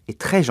belle et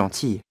très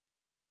gentille.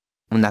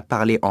 On a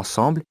parlé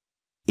ensemble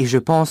et je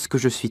pense que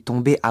je suis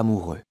tombé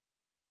amoureux.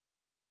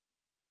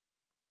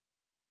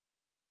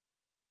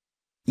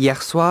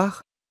 Hier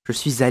soir, je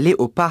suis allé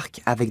au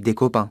parc avec des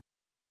copains.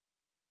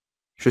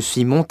 Je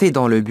suis monté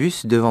dans le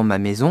bus devant ma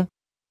maison,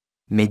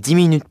 mais 10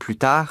 minutes plus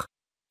tard,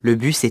 le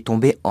bus est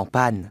tombé en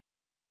panne.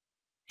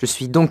 Je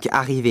suis donc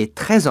arrivé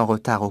très en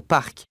retard au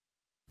parc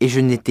et je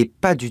n'étais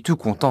pas du tout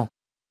content.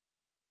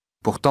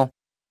 Pourtant,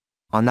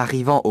 en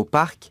arrivant au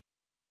parc,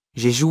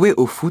 j'ai joué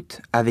au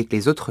foot avec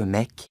les autres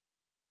mecs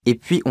et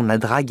puis on a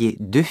dragué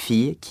 2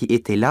 filles qui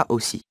étaient là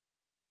aussi.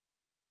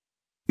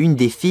 Une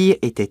des filles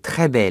était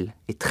très belle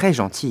et très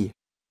gentille.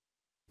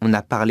 On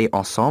a parlé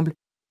ensemble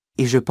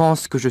et je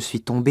pense que je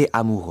suis tombé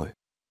amoureux.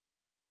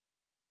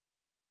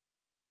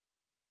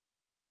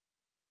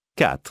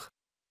 4.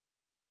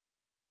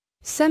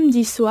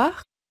 Samedi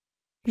soir,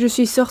 je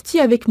suis sortie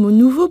avec mon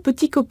nouveau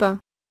petit copain.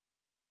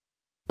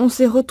 On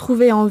s'est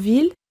retrouvés en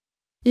ville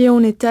et on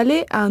est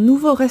allé à un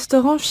nouveau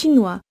restaurant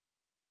chinois.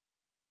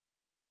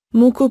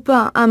 Mon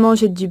copain a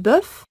mangé du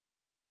bœuf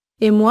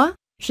et moi,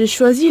 j'ai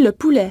choisi le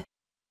poulet.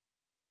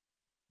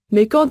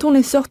 Mais quand on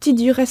est sorti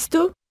du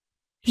resto,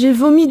 j'ai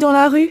vomi dans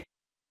la rue.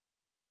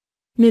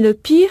 Mais le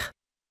pire,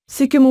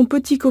 c'est que mon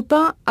petit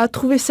copain a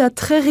trouvé ça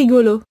très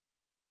rigolo.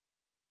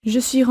 Je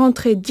suis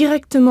rentrée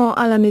directement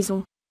à la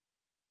maison.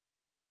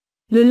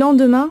 Le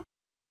lendemain,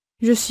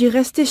 je suis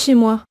restée chez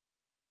moi.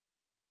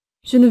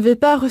 Je ne vais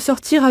pas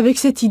ressortir avec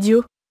cet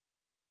idiot.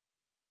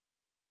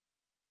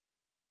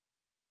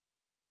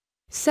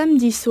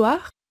 Samedi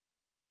soir,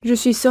 je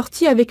suis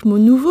sortie avec mon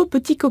nouveau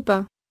petit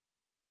copain.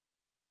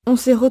 On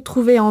s'est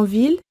retrouvés en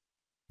ville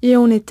et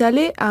on est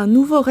allé à un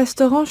nouveau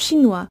restaurant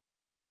chinois.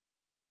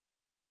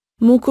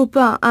 Mon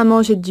copain a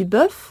mangé du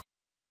bœuf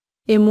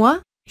et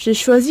moi, j'ai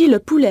choisi le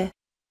poulet.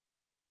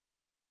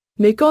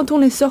 Mais quand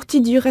on est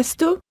sorti du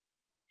resto,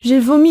 j'ai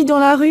vomi dans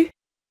la rue.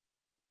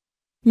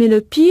 Mais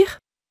le pire,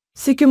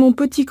 c'est que mon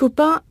petit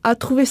copain a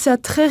trouvé ça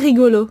très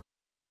rigolo.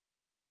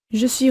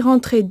 Je suis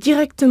rentrée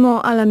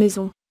directement à la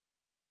maison.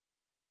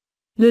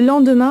 Le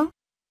lendemain,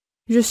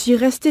 je suis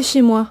restée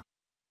chez moi.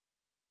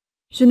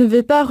 Je ne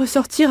vais pas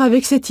ressortir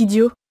avec cet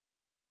idiot.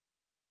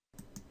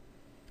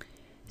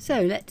 So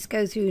let's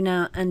go through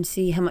now and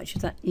see how much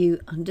of that you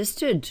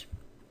understood.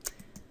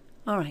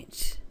 All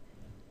right.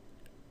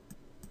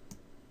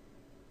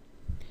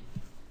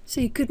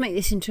 So you could make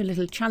this into a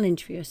little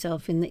challenge for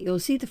yourself in that you'll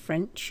see the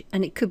French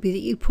and it could be that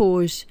you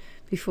pause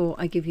before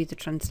I give you the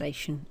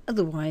translation.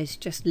 Otherwise,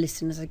 just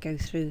listen as I go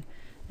through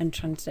and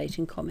translate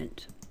and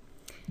comment.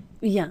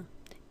 Bien.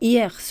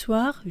 Hier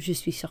soir, je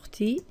suis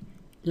sortie.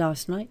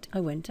 Last night, I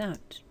went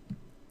out.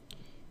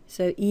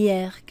 So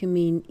hier can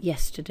mean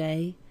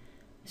yesterday.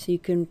 So you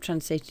can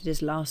translate it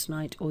as last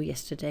night or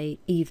yesterday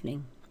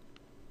evening.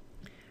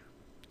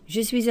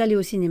 Je suis allée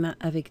au cinéma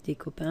avec des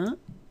copains.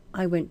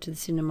 I went to the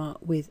cinema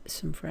with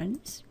some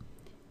friends.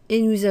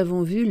 Et nous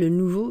avons vu le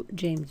nouveau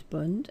James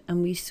Bond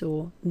and we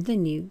saw the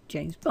new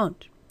James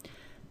Bond.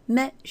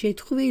 Mais j'ai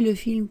trouvé le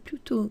film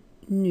plutôt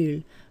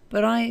nul.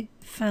 But I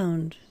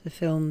found the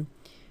film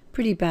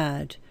pretty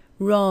bad.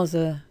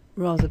 Rather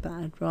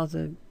bad.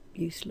 Rather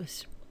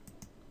useless.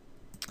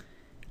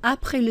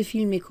 Après le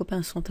film, mes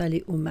copains sont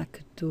allés au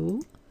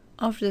McDo.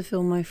 After the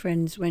film, my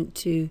friends went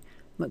to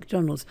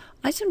McDonald's.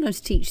 I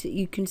sometimes teach that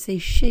you can say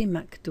chez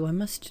McDo. I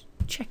must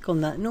check on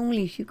that.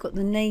 Normally, if you've got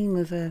the name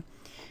of a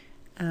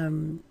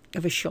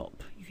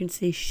shop, you can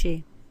say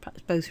chez.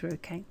 Perhaps both are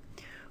okay.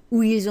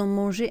 Où ils ont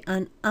mangé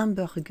un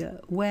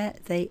hamburger, where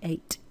they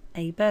ate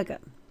a burger.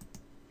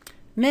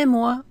 Mais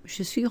moi,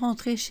 je suis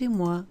rentrée chez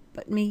moi.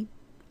 But me,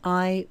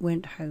 I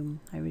went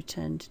home. I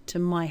returned to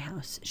my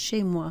house.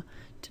 Chez moi,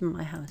 to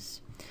my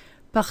house.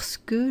 Parce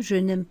que je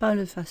n'aime pas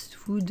le fast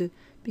food,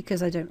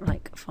 because I don't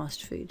like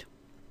fast food.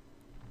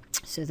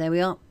 So there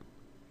we are.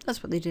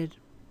 That's what they did.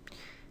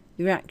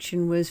 The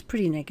reaction was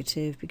pretty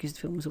negative because the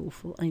film was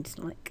awful. I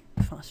didn't like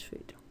fast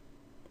food.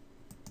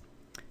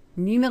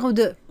 Numéro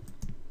 2.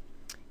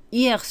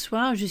 Hier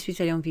soir, je suis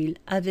allée en ville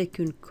avec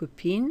une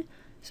copine.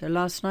 So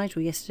last night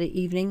or yesterday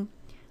evening,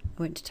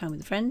 I went to town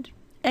with a friend.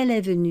 Elle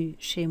est venue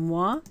chez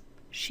moi.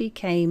 She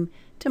came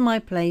to my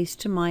place,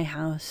 to my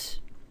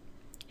house.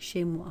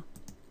 Chez moi.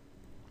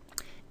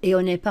 Et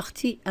on est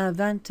parti à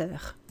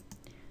 20h.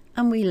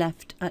 And we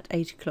left at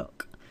 8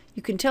 o'clock.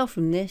 You can tell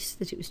from this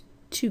that it was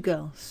two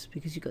girls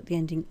because you got the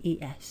ending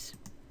ES.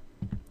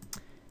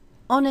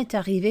 On est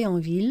arrivé en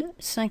ville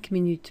 5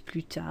 minutes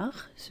plus tard.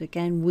 So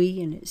again, we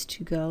and it's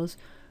two girls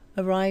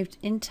arrived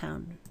in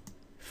town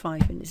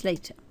 5 minutes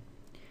later.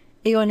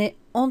 Et on est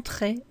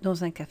entré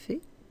dans un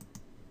café.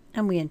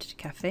 And we entered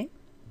a café.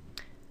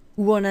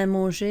 Où on a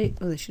mangé...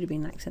 Oh, there should have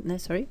been an accent there,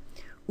 sorry.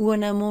 Où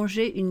on a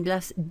mangé une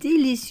glace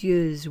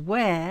délicieuse.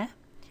 Where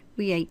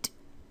we ate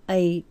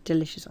a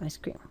delicious ice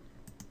cream.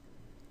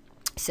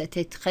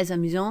 C'était très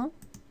amusant.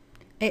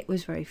 It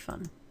was very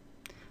fun.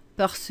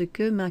 Parce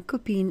que ma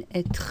copine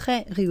est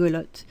très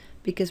rigolote.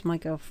 Because my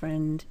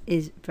girlfriend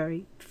is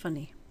very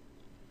funny.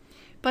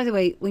 By the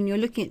way, when you're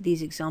looking at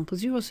these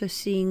examples, you're also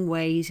seeing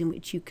ways in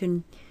which you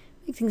can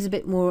make things a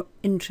bit more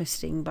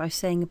interesting by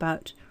saying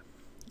about,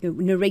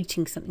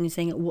 narrating something and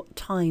saying at what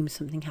time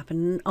something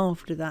happened and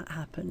after that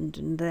happened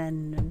and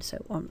then and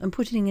so on, and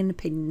putting in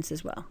opinions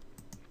as well.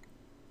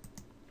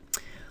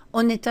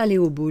 On est allé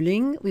au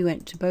bowling. We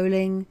went to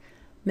bowling.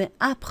 Mais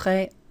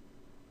après,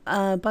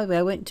 by the way,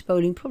 I went to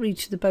bowling, probably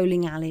to the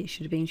bowling alley, it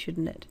should have been,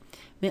 shouldn't it?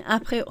 Mais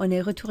après, on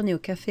est retourné au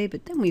café,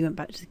 but then we went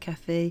back to the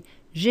café.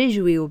 J'ai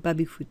joué au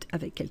baby-foot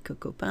avec quelques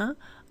copains.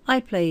 I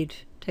played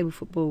table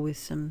football with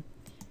some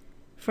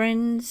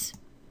friends.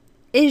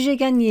 Et j'ai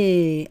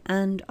gagné,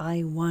 and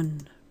I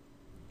won.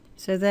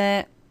 So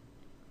there,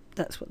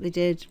 that's what they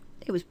did.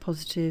 It was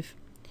positive,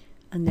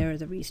 and there are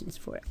the reasons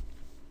for it.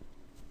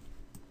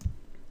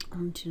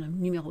 On to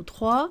numéro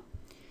 3.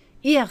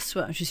 Hier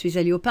soir, je suis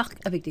allée au parc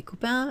avec des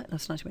copains.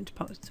 Last night I went to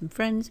park with some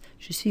friends.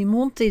 Je suis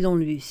montée dans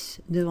le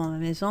bus devant ma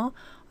maison.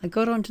 I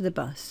got onto the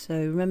bus. So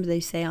remember they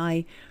say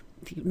I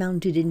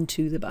mounted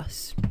into the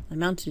bus. I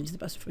mounted into the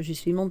bus. Je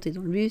suis montée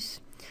dans le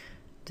bus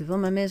devant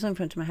ma maison, in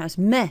front of my house.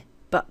 Mais,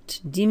 but,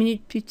 10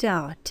 minutes plus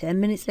tard, 10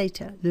 minutes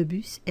later, le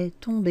bus est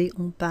tombé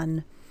en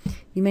panne.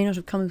 You may not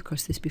have come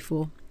across this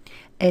before.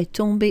 Est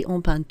tombé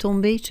en panne.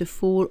 Tomber, to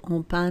fall,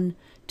 en panne,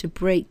 to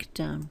break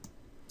down.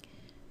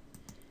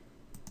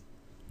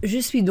 Je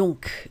suis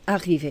donc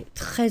arrivée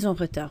très en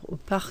retard au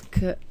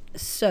parc.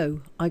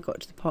 So, I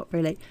got to the park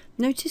very late.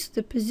 Notice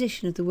the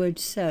position of the word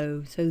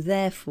so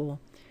therefore.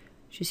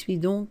 Je suis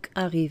donc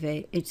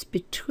arrivée. It's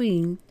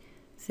between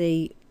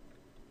the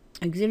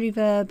auxiliary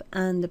verb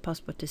and the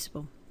past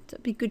participle.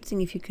 That'd be a good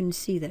thing if you can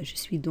see that. Je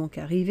suis donc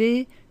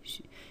arrivée.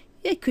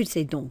 They could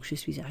say donc, je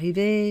suis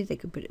arrivée. They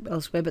could put it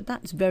elsewhere, but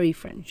that's very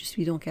French. Je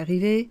suis donc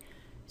arrivée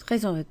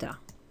très en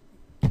retard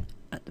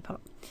at the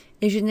park.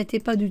 Et je n'étais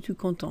pas du tout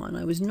content, and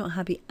I was not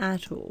happy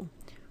at all.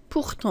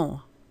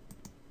 Pourtant,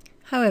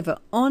 however,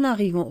 en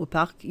arrivant au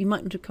parc, you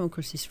might not have come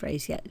across this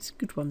phrase yet, it's a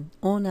good one.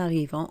 En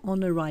arrivant,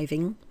 en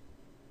arriving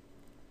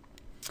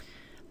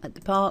at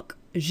the park,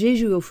 j'ai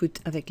joué au foot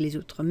avec les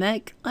autres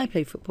mecs. I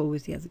played football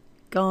with the other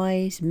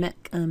guys.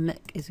 Mec, un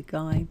mec is a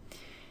guy.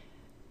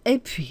 Et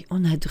puis,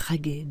 on a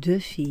dragué deux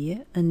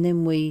filles, and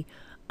then I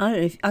don't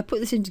know if, I put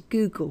this into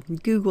Google.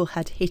 Google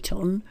had hit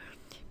on,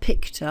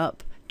 picked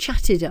up,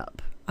 chatted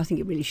up. I think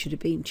it really should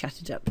have been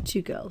chatted up.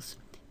 Two girls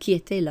qui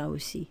étaient là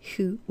aussi,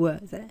 who were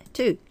there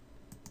too.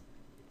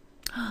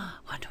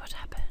 Wonder what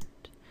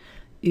happened.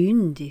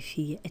 Une des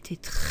filles était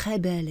très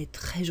belle et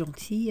très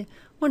gentille.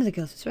 One of the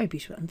girls was very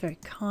beautiful and very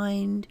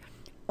kind.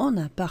 On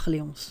a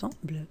parlé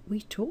ensemble.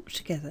 We talked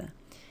together.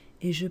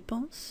 Et je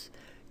pense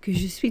que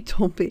je suis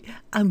tombée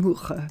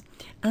amoureux.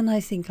 And I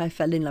think I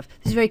fell in love.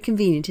 This is very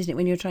convenient, isn't it,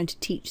 when you're trying to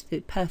teach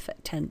the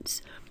perfect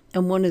tense.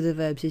 And one of the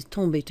verbs is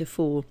tomber, to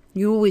fall.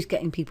 You're always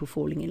getting people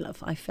falling in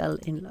love. I fell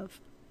in love.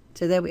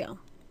 So there we are.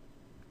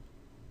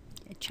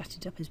 Yeah,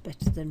 chatted up is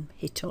better than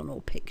hit on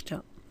or picked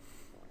up.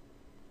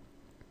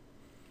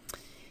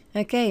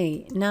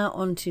 Okay, now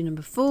on to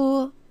number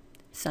 4.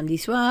 Samedi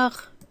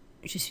soir,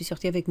 je suis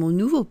sortie avec mon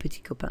nouveau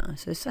petit copain.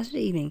 So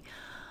Saturday evening,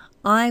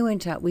 I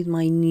went out with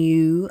my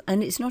new,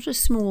 and it's not a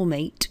small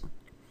mate.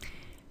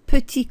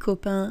 Petit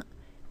copain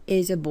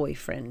is a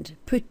boyfriend.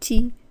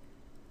 Petit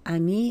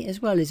ami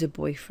as well as a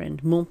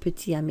boyfriend. Mon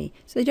petit ami.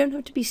 So they don't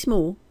have to be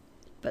small,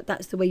 but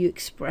that's the way you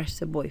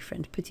express a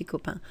boyfriend. Petit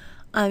copain.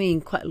 I mean,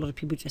 quite a lot of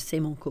people just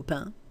say mon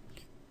copain.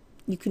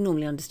 You can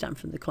normally understand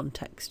from the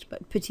context,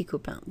 but petit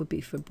copain would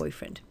be for a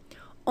boyfriend.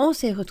 On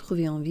s'est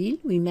retrouvés en ville.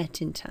 We met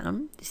in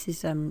town. This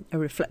is a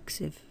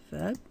reflexive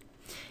verb.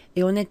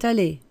 Et on est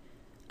allé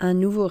à un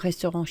nouveau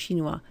restaurant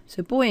chinois.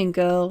 So boy and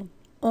girl,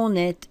 on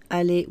est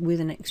allé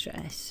with an extra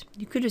S.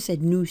 You could have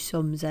said nous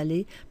sommes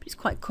allés, but it's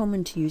quite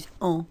common to use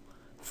en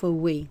for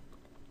we.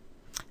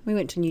 We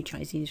went to a new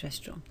Chinese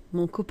restaurant.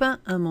 Mon copain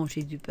a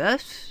mangé du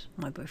bœuf.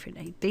 My boyfriend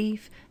ate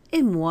beef.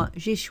 Et moi,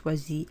 j'ai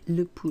choisi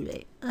le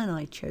poulet. And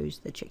I chose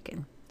the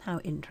chicken. How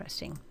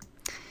interesting.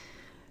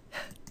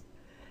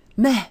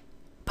 Mais,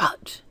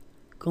 but,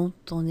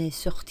 quand on est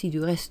sorti du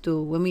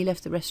resto, when we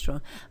left the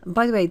restaurant, and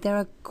by the way, there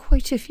are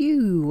quite a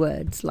few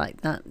words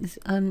like that.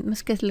 I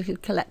must get a little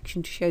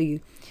collection to show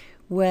you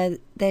where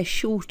they're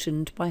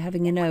shortened by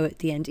having an O at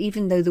the end,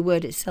 even though the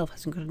word itself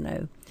hasn't got an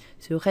O.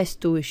 So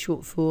resto is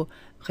short for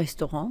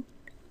restaurant.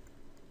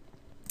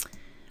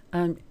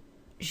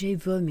 J'ai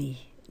vomi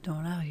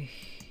dans la rue.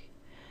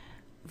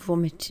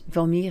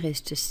 Vomir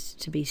is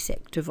to be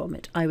sick, to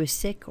vomit. I was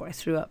sick or I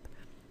threw up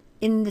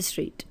in the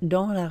street,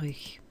 dans la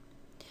rue.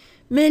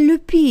 Mais le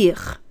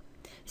pire,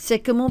 c'est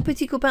que mon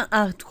petit copain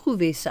a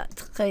trouvé ça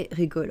très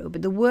rigolo.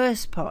 But the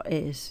worst part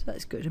is,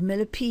 that's good, mais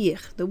le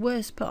pire, the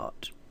worst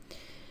part,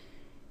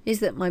 is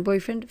that my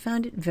boyfriend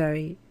found it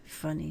very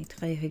funny,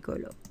 très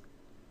rigolo.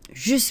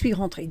 Je suis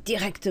rentrée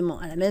directement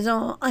à la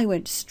maison. I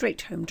went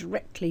straight home,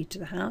 directly to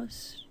the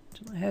house,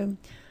 to my home.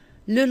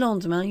 Le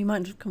lendemain, you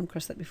might have come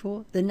across that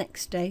before, the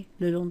next day,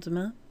 le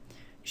lendemain,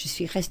 je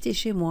suis restée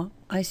chez moi.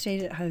 I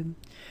stayed at home.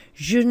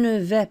 Je ne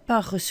vais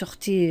pas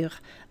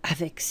ressortir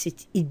avec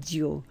cet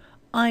idiot.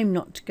 I'm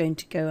not going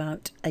to go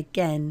out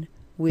again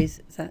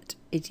with that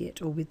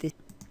idiot or with this.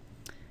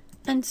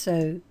 And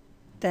so,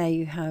 there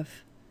you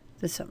have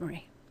the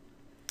summary.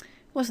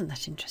 Wasn't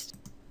that interesting?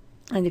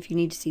 And if you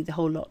need to see the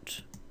whole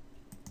lot,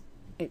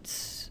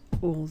 it's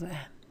all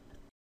there.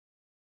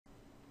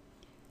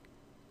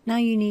 Now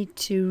you need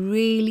to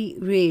really,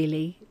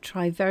 really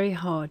try very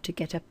hard to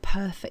get a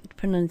perfect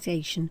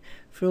pronunciation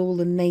for all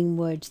the main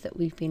words that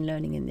we've been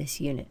learning in this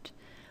unit.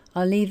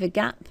 I'll leave a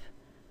gap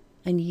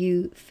and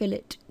you fill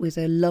it with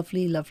a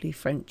lovely, lovely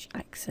French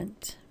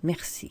accent.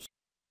 Merci.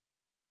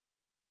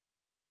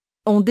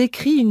 On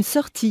décrit une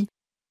sortie.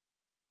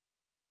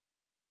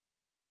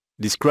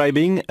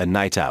 Describing a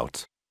night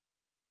out.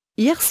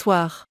 Hier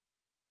soir,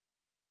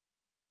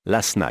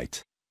 Last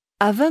night,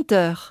 à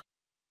 20h.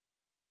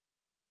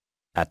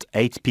 at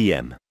 8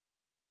 p.m.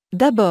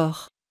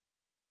 D'abord,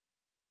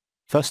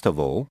 First of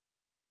all,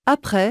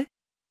 Après,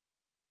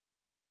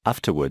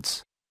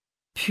 afterwards,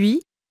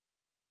 puis,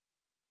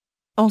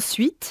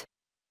 ensuite,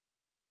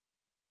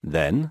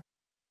 then,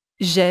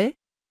 j'ai,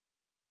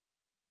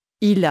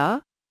 il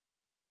a,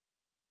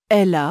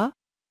 elle a,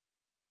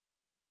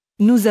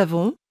 nous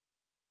avons,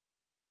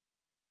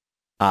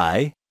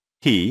 I,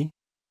 he,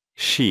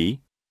 she,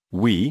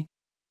 we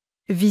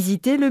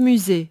visité le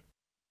musée,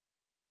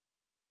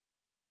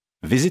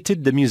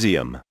 visited the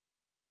museum,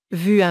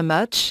 vu un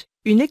match,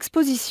 une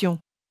exposition,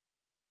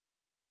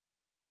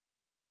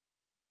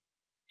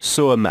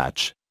 saw a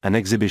match, an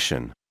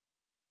exhibition,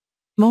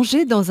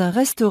 mangé dans un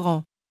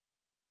restaurant,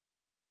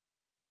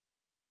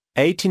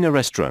 ate in a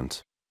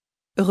restaurant,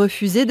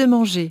 refusé de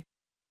manger,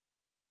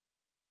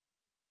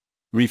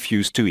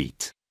 refused to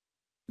eat,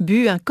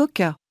 bu un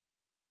coca,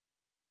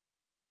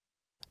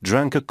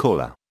 drank a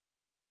cola,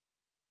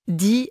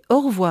 dit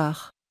au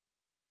revoir,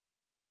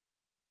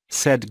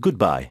 said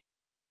goodbye,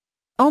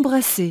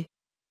 embrassé,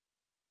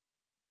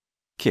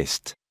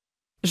 kissed,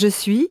 je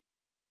suis,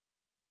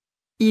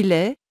 il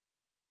est,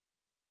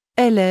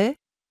 elle est,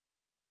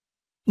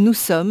 nous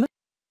sommes,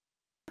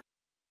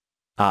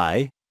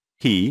 I,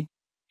 he,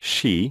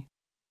 she,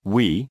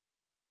 we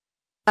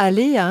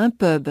allé à un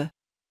pub,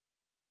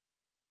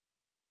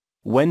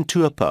 went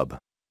to a pub,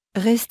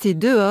 resté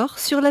dehors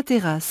sur la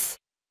terrasse,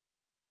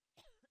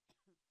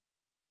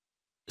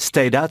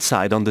 stayed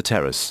outside on the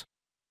terrace,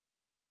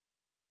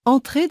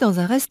 entré dans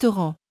un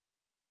restaurant,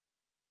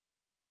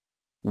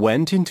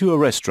 went into a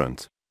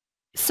restaurant,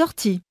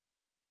 sorti,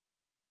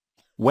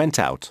 went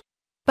out,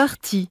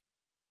 parti,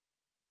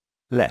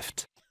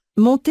 left,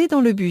 monté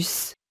dans le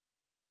bus,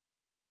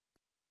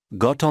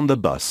 got on the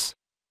bus,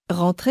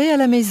 rentré à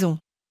la maison,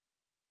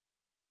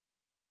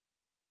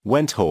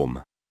 went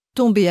home,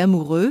 tombé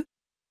amoureux,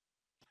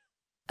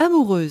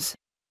 amoureuse.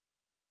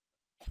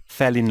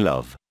 fell in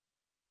love.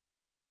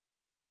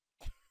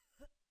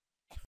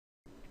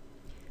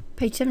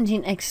 Page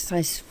 17,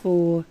 exercise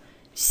 4,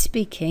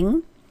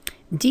 speaking.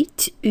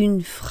 Dites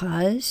une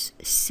phrase,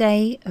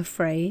 say a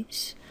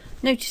phrase.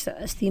 Notice that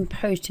that's the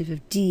imperative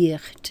of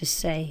dire, to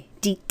say.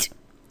 Dites.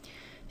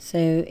 So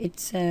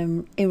it's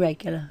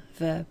irregular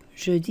verb.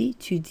 Je dis,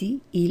 tu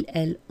dis, il,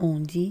 elle, on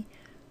dit.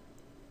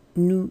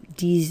 Nous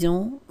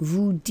disons,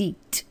 vous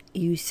dites.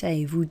 You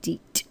say, vous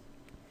dites.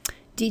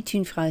 Dites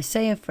une phrase,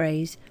 say a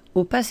phrase,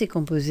 au passé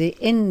composé,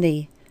 in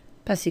the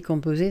passé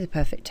composé, the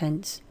perfect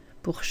tense,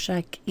 pour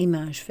chaque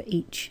image, for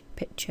each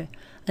picture.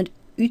 And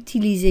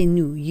utilisez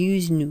nous,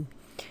 use nous.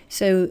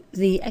 So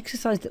the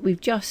exercise that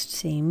we've just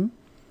seen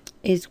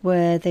is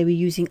where they were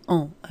using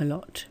on a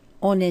lot.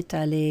 On est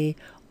allé,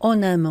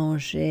 on a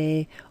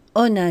mangé,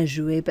 on a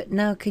joué, but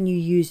now can you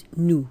use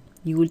nous?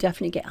 You will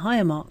definitely get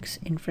higher marks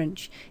in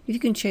French if you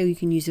can show you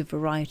can use a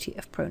variety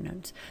of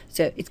pronouns.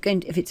 So it's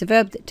going to, if it's a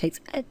verb that takes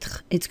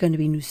être, it's going to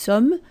be nous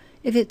sommes.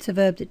 If it's a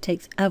verb that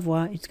takes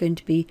avoir, it's going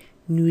to be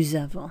nous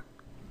avons.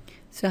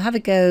 So have a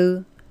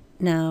go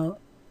now,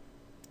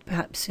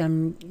 perhaps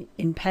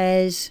in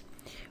pairs,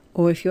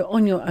 or if you're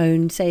on your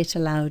own, say it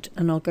aloud,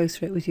 and I'll go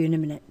through it with you in a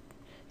minute.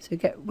 So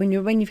when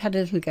you've had a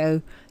little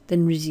go,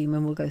 then resume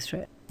and we'll go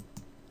through it.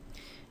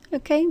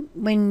 Okay,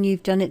 when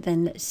you've done it,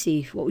 then let's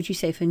see. What would you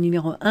say for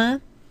numéro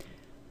 1?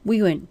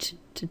 We went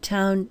to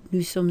town,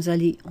 nous sommes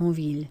allés en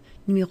ville.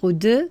 Numéro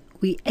 2,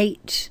 we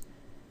ate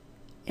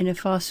in a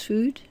fast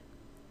food.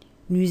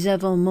 Nous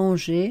avons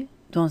mangé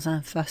dans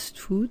un fast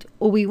food.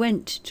 Or we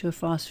went to a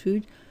fast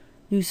food.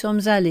 Nous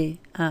sommes allés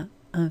à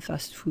un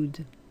fast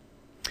food.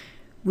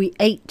 We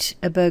ate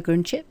a burger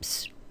and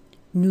chips.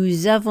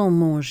 Nous avons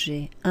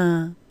mangé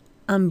un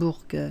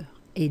hamburger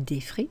et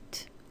des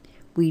frites.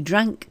 We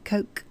drank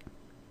Coke.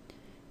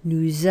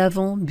 Nous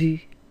avons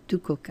bu du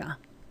coca.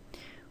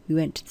 We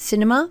went to the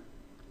cinema.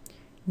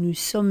 Nous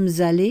sommes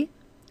allés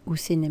au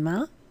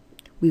cinéma.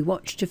 We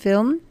watched a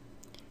film.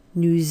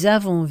 Nous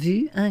avons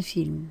vu un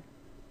film.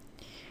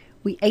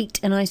 We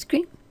ate an ice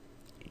cream.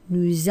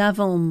 Nous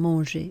avons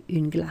mangé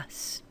une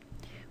glace.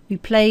 We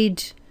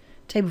played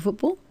table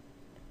football.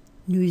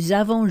 Nous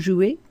avons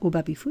joué au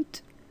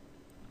baby-foot.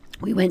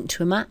 We went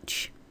to a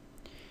match.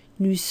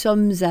 Nous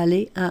sommes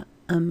allés à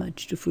un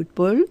match de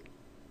football.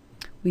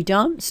 We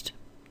danced.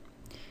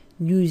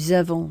 Nous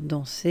avons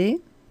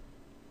dansé.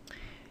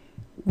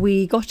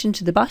 We got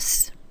into the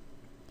bus.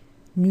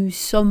 Nous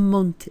sommes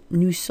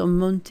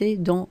montés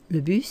dans le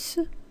bus.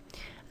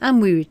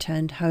 And we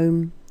returned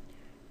home.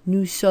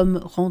 Nous sommes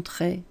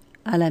rentrés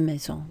à la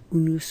maison. Ou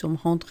nous sommes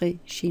rentrés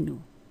chez nous.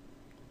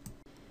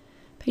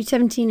 Page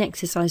 17,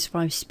 exercise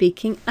 5,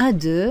 speaking. À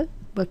deux,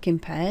 work in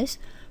pairs.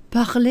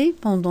 Parlez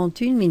pendant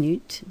 1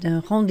 minute d'un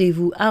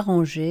rendez-vous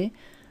arrangé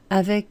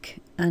avec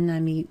un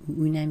ami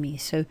ou une amie.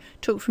 So,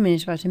 talk for a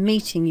minute about a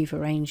meeting you've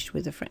arranged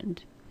with a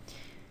friend.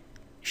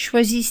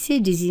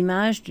 Choisissez des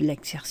images de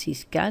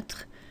l'exercice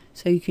 4.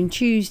 So you can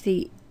choose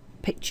the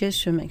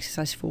pictures from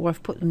exercise 4.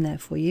 I've put them there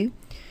for you.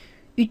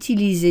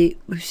 Utilisez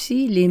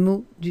aussi les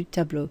mots du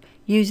tableau.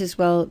 Use as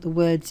well the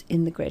words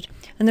in the grid.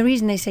 And the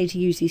reason they say to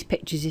use these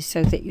pictures is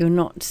so that you're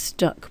not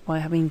stuck by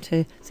having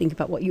to think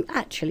about what you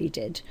actually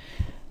did.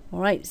 All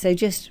right, so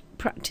just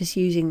practice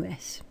using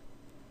this.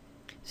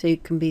 So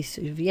it can be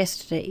sort of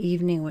yesterday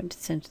evening, I went to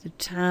the centre of the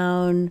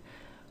town,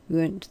 we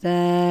went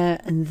there,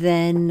 and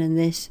then, and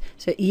this.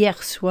 So hier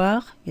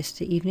soir,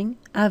 yesterday evening,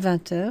 à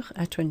 20h,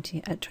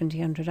 at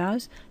 2000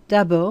 hours,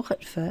 d'abord,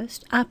 at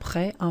first,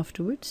 après,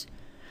 afterwards.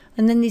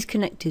 And then these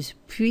connectors,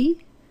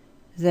 puis,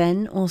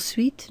 then,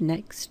 ensuite,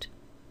 next,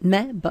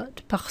 mais,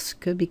 but, parce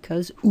que,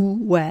 because, ou,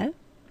 where.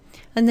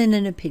 And then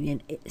an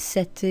opinion,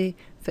 c'était,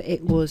 for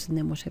it was, and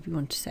then whatever you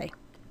want to say.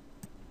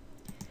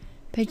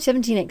 Page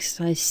 17,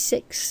 exercise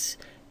 6.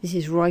 This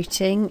is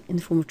writing in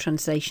the form of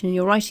translation. In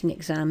your writing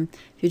exam,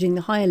 if you're doing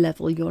the higher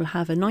level, you'll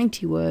have a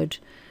 90-word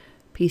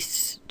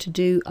piece to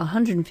do, a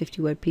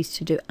 150-word piece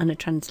to do, and a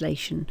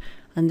translation.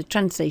 And the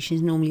translation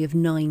is normally of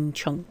 9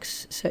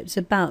 chunks, so it's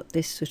about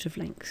this sort of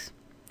length.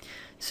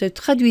 So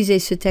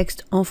traduisez ce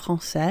texte en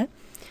français.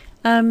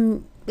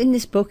 In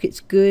this book, it's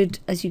good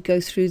as you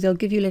go through, they'll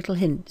give you little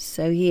hints.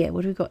 So here,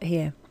 what have we got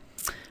here?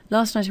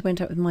 Last night I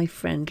went out with my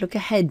friend. Look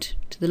ahead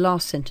to the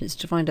last sentence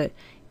to find out,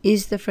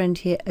 is the friend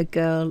here a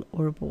girl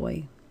or a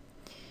boy?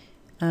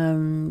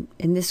 In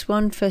this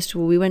one, first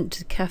of all, we went to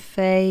the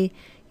cafe.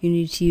 You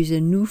need to use a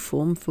nous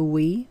form for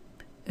we,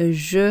 a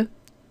je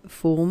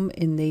form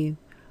in the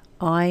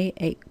I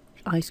ate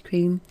ice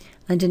cream,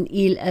 and an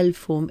il, elle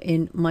form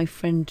in my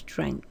friend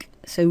drank.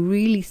 So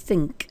really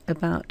think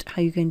about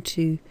how you're going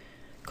to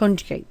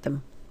conjugate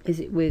them. Is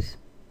it with,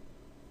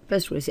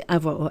 first of all, is it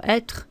avoir or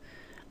être?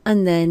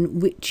 And then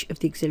which of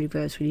the auxiliary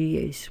verbs will you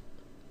use?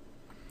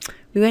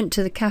 We went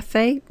to the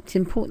cafe. It's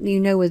important that you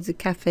know whether the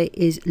cafe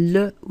is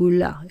le ou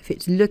la. If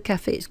it's le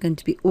café, it's going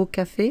to be au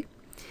café.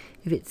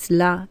 If it's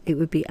la, it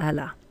would be à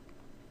la.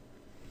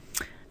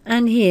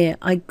 And here,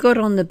 I got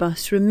on the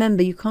bus.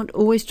 Remember, you can't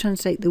always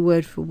translate the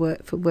word for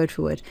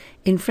word.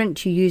 In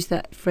French, you use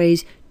that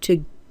phrase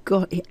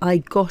I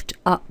got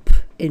up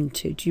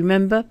into. Do you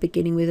remember?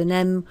 Beginning with an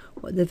M,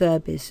 what the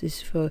verb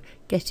is for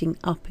getting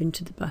up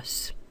into the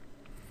bus.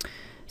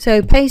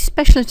 So pay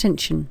special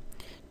attention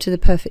to the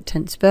perfect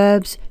tense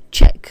verbs.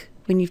 Check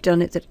when you've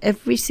done it that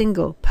every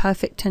single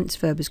perfect tense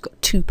verb has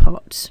got 2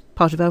 parts.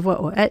 Part of avoir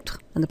or être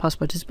and the past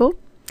participle.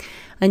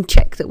 And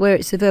check that where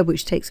it's a verb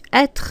which takes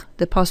être,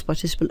 the past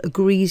participle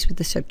agrees with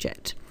the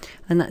subject.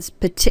 And that's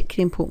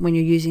particularly important when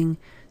you're using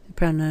the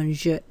pronoun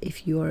je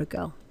if you are a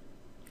girl.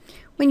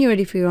 When you're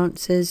ready for your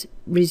answers,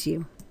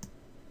 resume.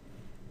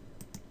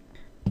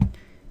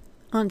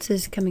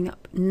 Answers coming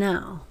up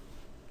now.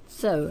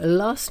 So,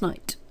 last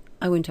night,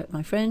 I went out with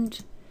my friend.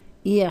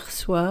 Hier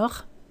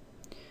soir,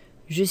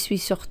 je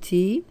suis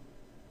sortie.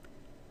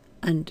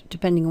 And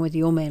depending on whether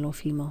you're male or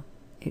female,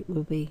 it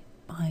will be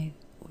I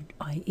or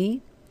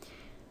IE.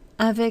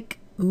 Avec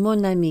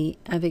mon ami,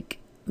 avec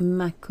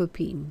ma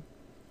copine.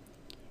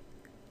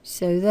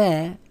 So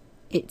there,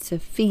 it's a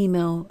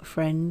female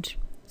friend.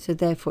 So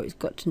therefore, it's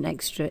got an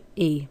extra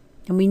E.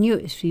 And we knew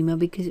it was female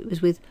because it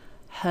was with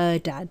her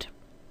dad.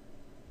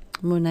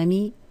 Mon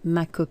ami,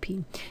 ma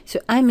copine. So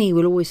ami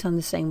will always sound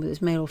the same whether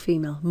it's male or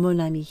female. Mon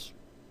ami.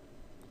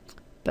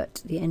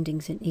 But the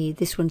ending's in E.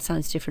 This one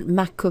sounds different.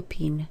 Ma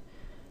copine.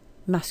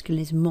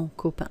 Masculine is mon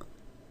copain.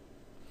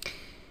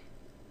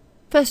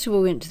 First of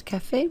all, we went to the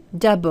cafe.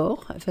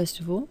 D'abord,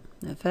 first,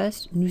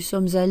 nous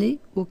sommes allés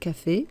au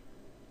café.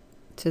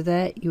 So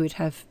there you would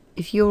have,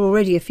 if you're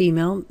already a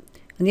female,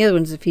 and the other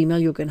one's a female,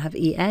 you're going to have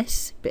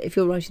ES. But if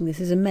you're writing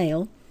this as a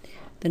male,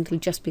 then it'll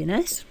just be an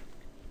S.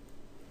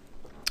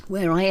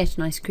 Where I ate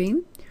an ice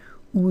cream,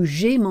 où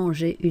j'ai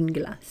mangé une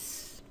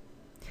glace.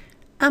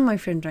 And my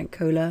friend drank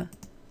cola,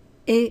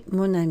 et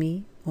mon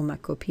ami, or ma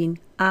copine,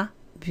 a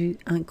bu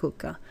un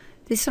coca.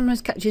 This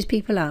sometimes catches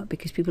people out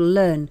because people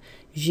learn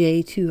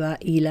j'ai, tu as,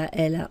 il a,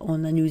 elle a,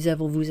 on a, nous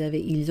avons, vous avez,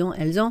 ils ont,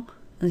 elles ont,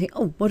 and they think,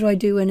 oh, what do I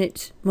do when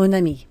it's mon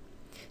ami?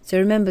 So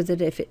remember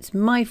that if it's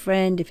my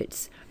friend, if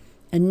it's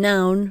a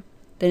noun,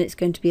 then it's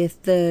going to be a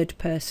third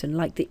person,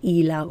 like the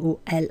il a or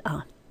elle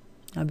a.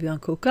 A bu un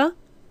coca.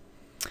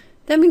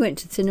 Then we went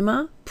to the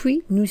cinema.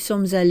 Puis nous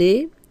sommes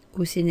allés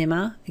au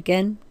cinéma.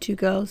 Again, 2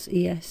 girls,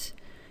 ES.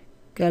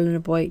 Girl and a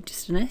boy,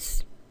 just an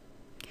S.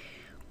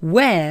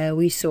 Where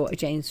we saw a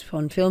James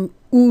Bond film,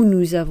 où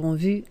nous avons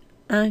vu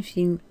un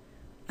film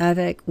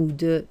avec ou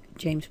de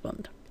James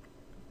Bond.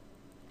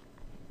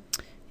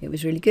 It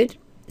was really good.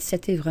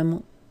 C'était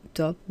vraiment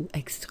top ou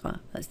extra.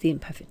 That's the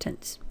imperfect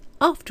tense.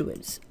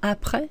 Afterwards,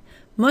 après,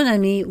 mon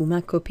ami ou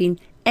ma copine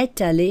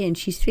est allée, and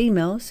she's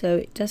female, so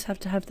it does have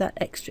to have that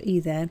extra E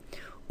there,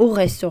 au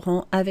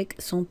restaurant avec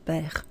son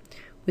père,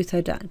 with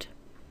her dad.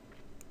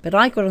 But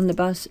I got on the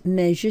bus,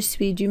 mais je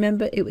suis, do you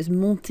remember? It was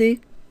monté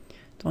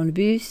dans le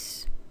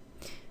bus,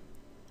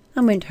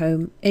 and went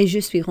home, et je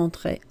suis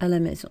rentrée à la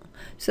maison.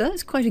 So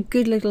that's quite a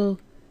good little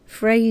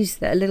phrase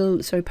there,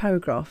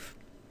 paragraph,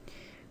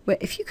 where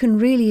if you can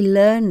really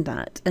learn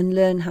that and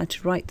learn how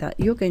to write that,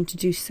 you're going to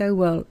do so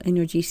well in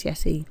your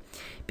GCSE,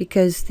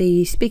 because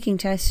the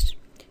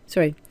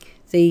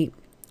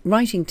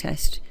writing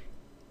test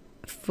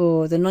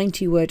for the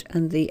 90-word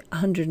and the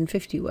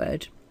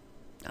 150-word,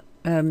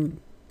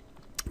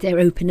 they're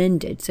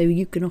open-ended, so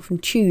you can often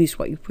choose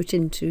what you put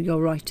into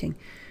your writing.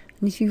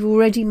 And if you've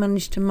already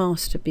managed to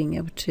master being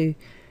able to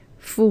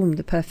form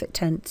the perfect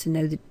tense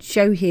and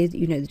show here that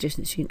you know the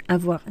difference between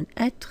avoir and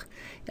être,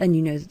 and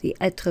you know that the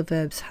être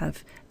verbs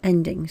have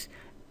endings.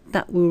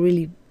 That will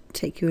really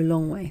take you a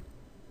long way.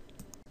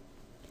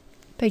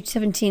 Page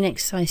 17,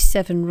 exercise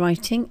 7,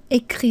 writing.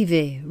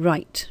 Écrivez,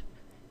 write.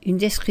 Une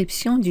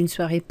description d'une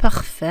soirée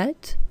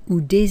parfaite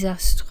ou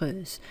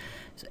désastreuse.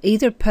 So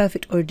either a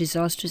perfect or a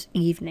disastrous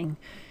evening.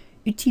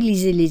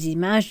 Utilisez les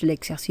images de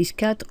l'exercice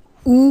 4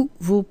 ou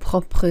vos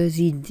propres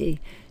idées.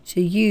 So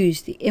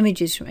use the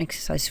images from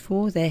exercise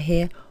 4, they're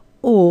here,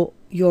 or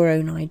your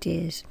own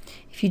ideas.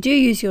 If you do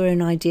use your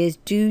own ideas,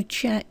 do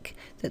check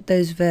that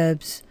those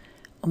verbs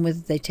on whether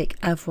they take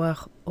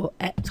avoir or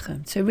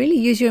être. So really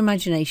use your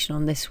imagination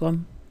on this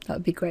one. That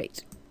would be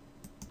great.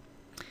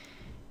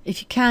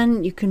 If you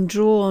can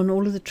draw on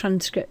all of the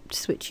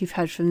transcripts which you've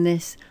had from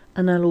this,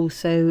 and I'll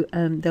also,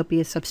 there'll be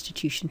a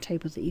substitution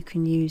table that you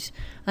can use,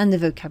 and the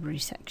vocabulary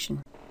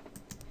section.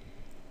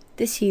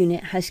 This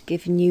unit has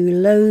given you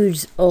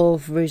loads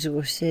of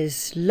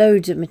resources,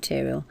 loads of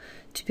material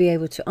to be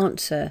able to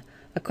answer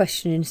a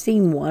question in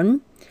theme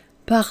 1.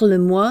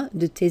 Parle-moi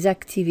de tes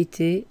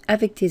activités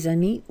avec tes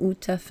amis ou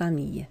ta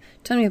famille.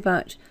 Tell me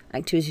about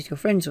activities with your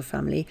friends or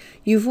family.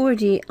 You've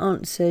already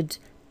answered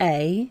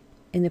A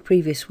in the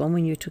previous one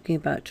when you were talking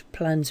about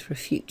plans for a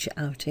future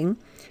outing,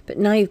 but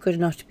now you've got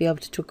enough to be able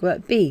to talk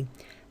about B.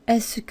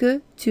 Est-ce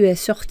que tu es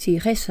sorti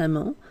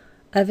récemment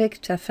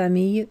avec ta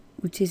famille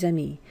ou tes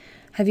amis?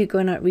 Have you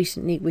gone out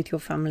recently with your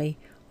family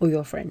or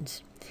your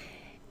friends?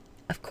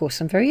 Of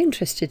course, I'm very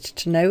interested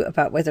to know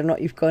about whether or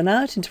not you've gone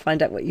out and to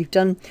find out what you've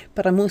done,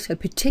 but I'm also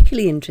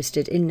particularly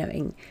interested in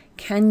knowing,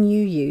 can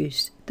you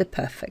use the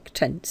perfect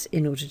tense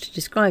in order to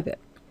describe it?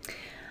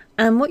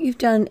 And what you've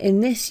done in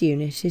this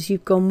unit is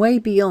you've gone way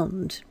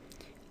beyond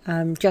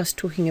just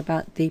talking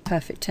about the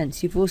perfect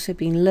tense. You've also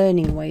been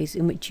learning ways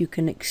in which you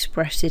can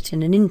express it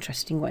in an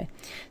interesting way.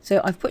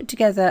 So I've put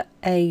together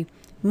a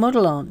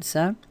model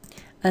answer,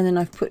 and then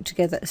I've put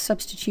together a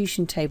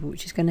substitution table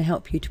which is going to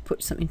help you to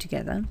put something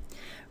together.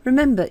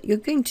 Remember, you're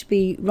going to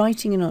be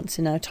writing an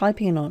answer now,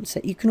 typing an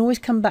answer. You can always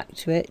come back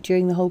to it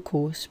during the whole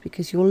course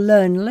because you'll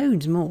learn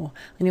loads more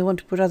and you'll want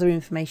to put other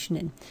information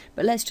in.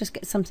 But let's just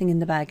get something in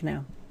the bag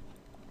now.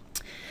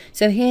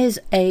 So here's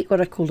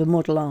what I call a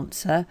model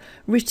answer,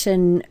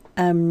 written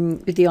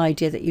with the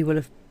idea that you will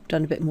have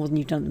done a bit more than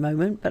you've done at the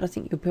moment, but I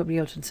think you'll probably be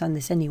able to understand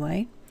this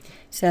anyway.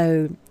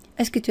 So,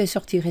 est-ce que tu es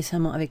sorti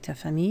récemment avec ta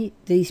famille?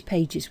 These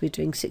pages we're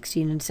doing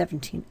 16 and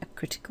 17 are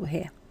critical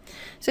here.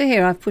 So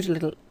here I've put a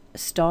little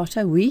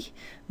starter, oui,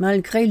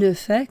 malgré le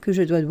fait que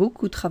je dois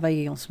beaucoup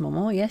travailler en ce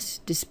moment,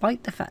 yes,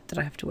 despite the fact that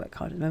I have to work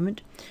hard at the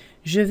moment,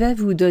 je vais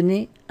vous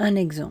donner un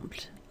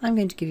exemple. I'm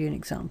going to give you an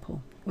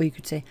example. Or you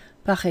could say,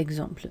 par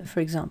exemple, for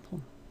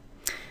example.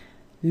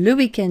 Le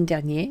week-end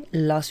dernier,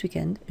 last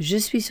weekend, je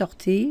suis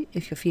sortie,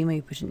 if you're female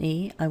you put an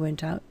E, I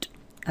went out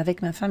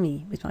avec ma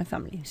famille, with my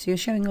family. So you're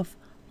showing off,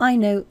 I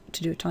know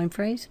to do a time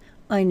phrase,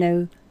 I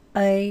know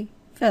a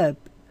verb,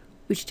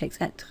 which takes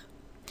être.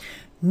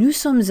 Nous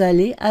sommes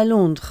allés à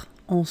Londres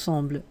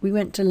ensemble. We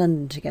went to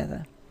London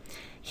together.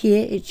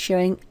 Here it's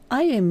showing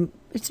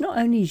it's not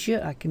only je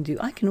I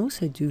can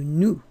also do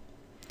nous.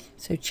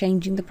 So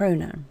changing the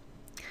pronoun.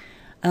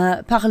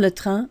 Par le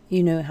train,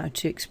 you know how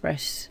to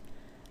express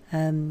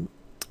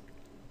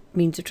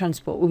means of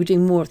transport. We'll be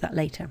doing more of that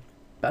later,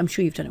 but I'm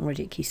sure you've done it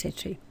already at Key Stage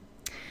 2.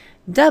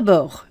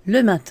 D'abord,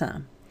 le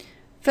matin.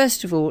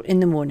 First of all,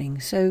 in the morning.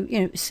 So,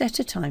 set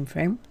a time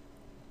frame.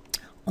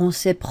 On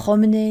s'est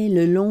promené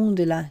le long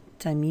de la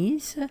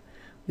Tamise.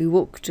 We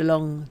walked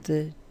along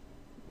the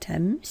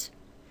Thames.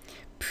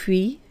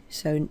 Puis,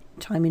 so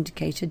time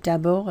indicator,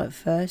 d'abord at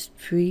first,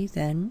 puis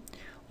then.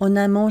 On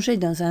a mangé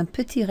dans un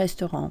petit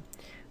restaurant.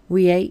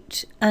 We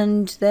ate,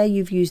 and there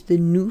you've used the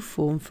nous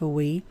form for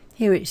we.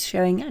 Here it's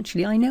showing,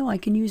 actually, I know I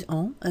can use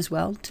on as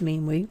well to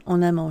mean we.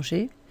 On a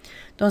mangé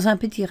dans un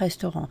petit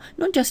restaurant.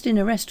 Not just in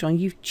a restaurant,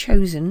 you've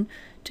chosen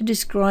to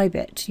describe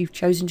it. You've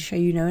chosen to show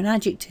an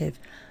adjective.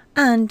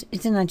 And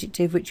it's an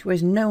adjective which,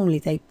 whereas normally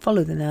they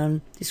follow the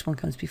noun, this one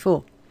comes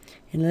before.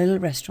 In a little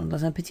restaurant,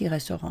 dans un petit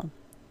restaurant.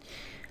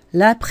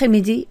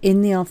 L'après-midi,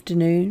 in the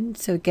afternoon.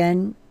 So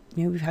again,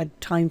 we've had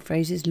time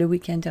phrases. Le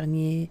week-end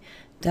dernier,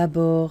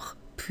 d'abord,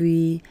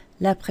 puis,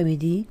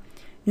 l'après-midi.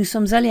 Nous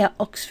sommes allés à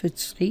Oxford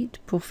Street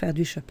pour faire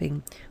du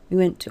shopping. We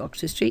went to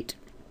Oxford Street.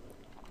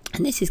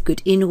 And this is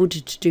good in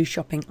order to do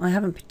shopping. I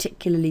haven't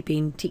particularly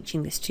been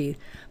teaching this to you,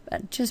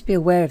 but just be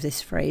aware of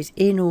this phrase,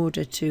 in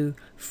order to,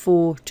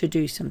 for, to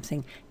do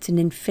something. It's an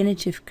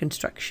infinitive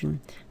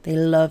construction. They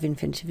love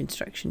infinitive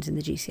instructions in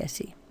the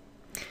GCSE.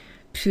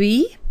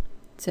 Puis,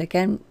 so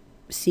again,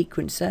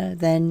 sequencer,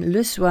 then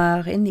le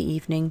soir, in the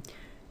evening,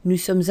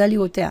 nous sommes allés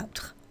au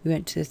théâtre. We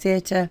went to the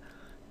theatre.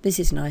 This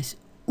is nice.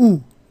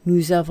 Où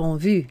nous avons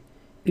vu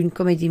une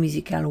comédie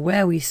musicale,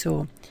 where we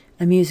saw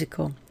a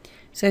musical.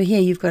 So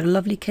here you've got a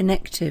lovely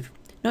connective.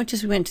 Not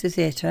just we went to the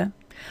theatre,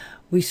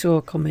 we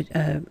saw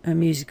a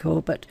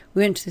musical, but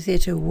we went to the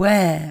theatre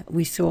where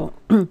we saw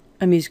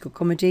a musical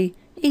comedy.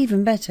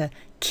 Even better,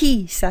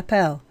 qui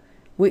s'appelle,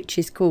 which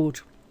is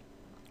called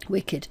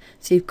Wicked.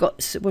 So you've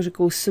got what are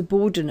called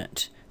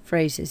subordinate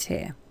phrases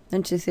here.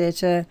 Into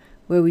theatre,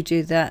 where we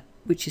do that,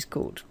 which is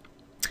called.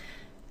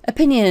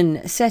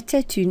 Opinion.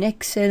 C'était une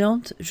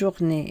excellente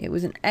journée. It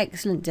was an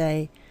excellent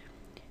day.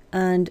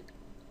 And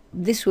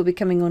this will be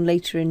coming on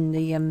later in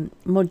the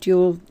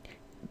module,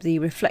 the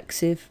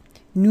reflexive.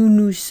 Nous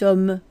nous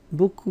sommes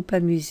beaucoup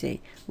amusés.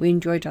 We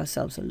enjoyed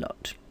ourselves a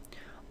lot.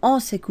 On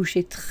s'est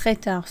couché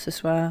très tard ce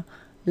soir.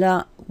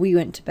 Là, we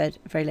went to bed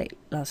very late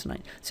last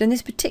night. So in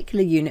this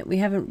particular unit, we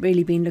haven't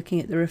really been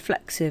looking at the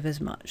reflexive as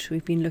much.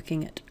 We've been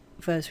looking at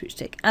verbs which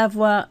take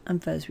avoir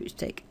and verbs which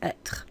take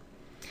être.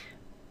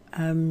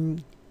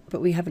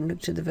 But we haven't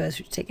looked at the verbs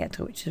which take être,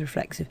 which is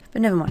reflexive.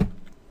 But never mind.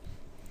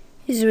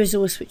 Here's a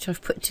resource which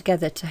I've put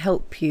together to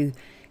help you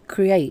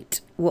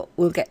create what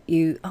will get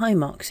you high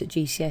marks at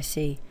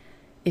GCSE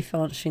if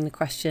answering the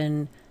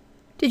question,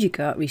 did you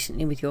go out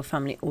recently with your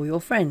family or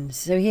your friends?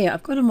 So here,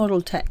 I've got a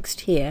model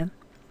text here.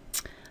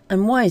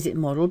 And why is it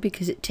model?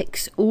 Because it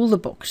ticks all the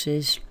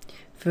boxes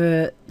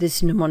for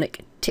this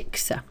mnemonic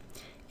TICSA.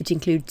 It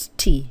includes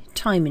T,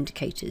 time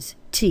indicators,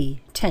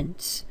 T,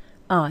 tense,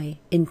 I,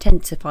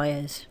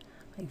 intensifiers,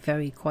 like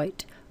very,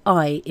 quite,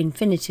 I,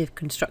 infinitive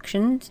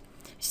constructions,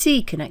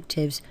 C,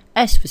 connectives,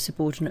 S for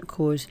subordinate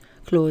clause,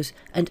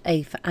 and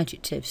A for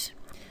adjectives.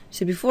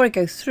 So before I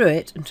go through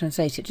it and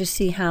translate it, just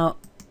see how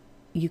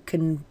you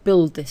can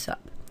build this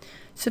up.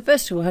 So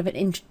first of all, have an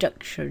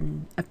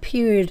introduction, a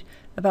period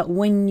about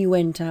when you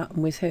went out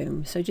and with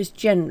whom. So just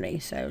generally,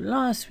 so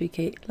last week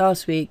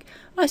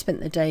I spent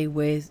the day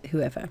with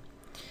whoever.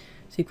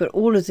 So you've got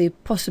all of the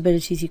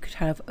possibilities you could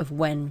have of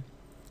when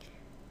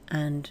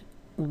and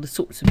all the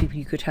sorts of people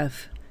you could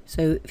have.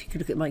 So if you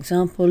could look at my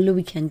example, le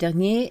week-end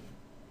dernier,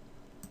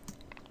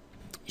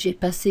 j'ai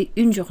passé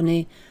une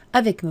journée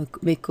avec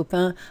mes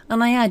copains,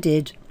 and I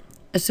added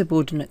a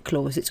subordinate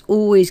clause. It's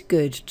always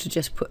good to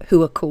just put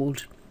who are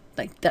called.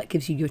 Like that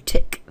gives you your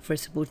tick for a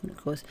subordinate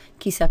clause.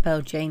 Qui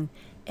s'appelle Jane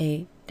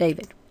et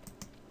David.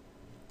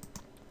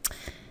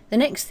 The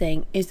next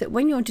thing is that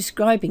when you're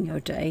describing your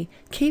day,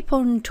 keep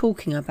on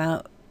talking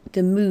about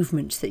the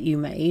movements that you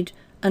made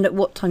and at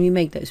what time you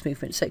made those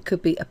movements. So it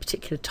could be a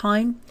particular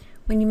time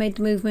when you made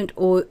the movement,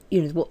 or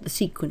you know what the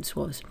sequence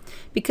was,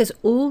 because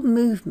all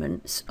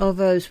movements are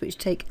verbs which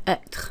take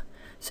être.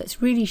 So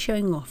it's really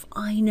showing off.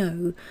 I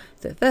know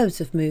that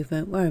verbs of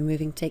movement, where I'm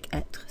moving, take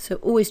être. So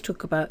always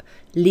talk about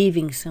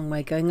leaving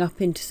somewhere, going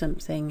up into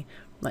something,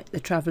 like the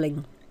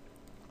travelling,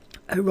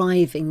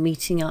 arriving,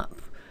 meeting up,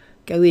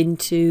 go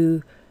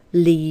into,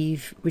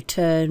 leave,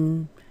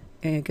 return,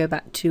 go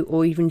back to,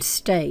 or even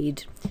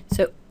stayed.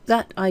 So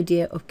that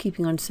idea of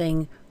keeping on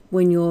saying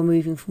when you're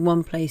moving from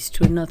one place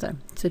to another.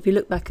 So if you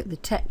look back at the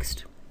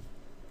text,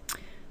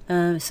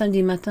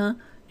 samedi matin,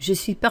 je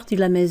suis partie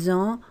de la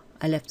maison,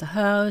 I left the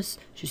house,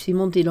 je suis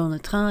montée dans le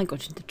train, I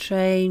got into the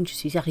train, je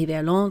suis arrivée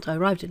à Londres, I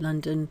arrived at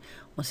London,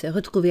 on s'est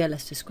retrouvés à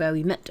Leicester Square,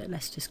 we met at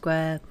Leicester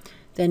Square,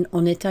 then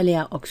on est allé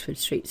à Oxford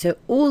Street. So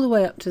all the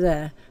way up to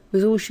there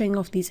was all showing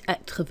off these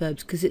être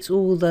verbs, because it's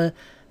all the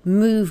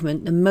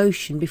movement, the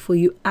motion, before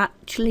you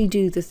actually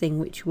do the thing,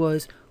 which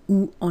was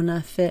où on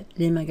a fait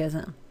les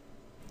magasins.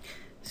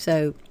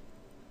 So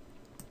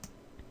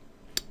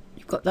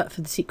you've got that for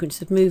the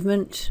sequence of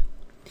movement,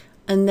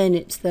 and then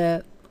it's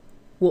the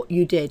what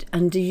you did.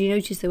 And did you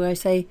notice the way I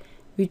say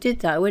we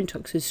did that? I went to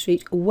Oxford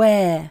Street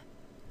where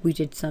we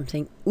did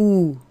something.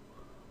 Où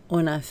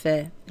on a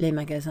fait les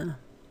magasins.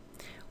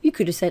 You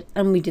could have said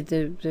and we did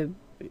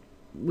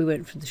we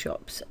went for the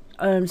shops.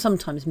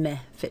 Sometimes mais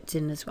fits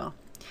in as well.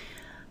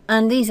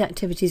 And these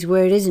activities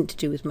where it isn't to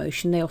do with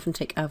motion, they often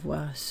take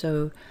avoir.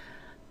 So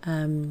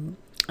and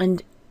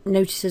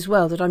notice as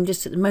well that I'm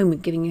just at the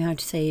moment giving you how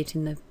to say it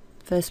in the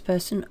first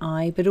person,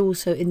 I, but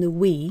also in the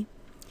we.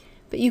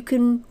 But you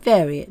can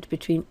vary it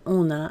between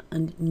on a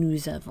and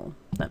nous avons.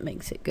 That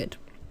makes it good.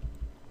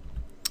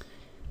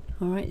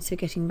 Alright, so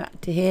getting back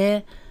to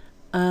here.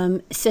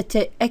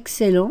 C'était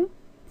excellent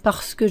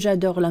parce que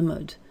j'adore la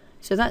mode.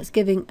 So that's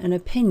giving an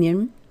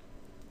opinion.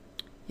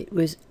 It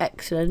was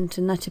excellent,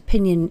 and that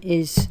opinion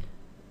is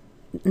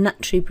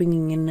naturally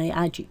bringing in the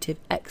adjective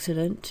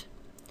excellent.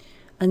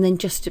 And then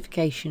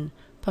justification.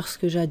 Parce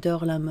que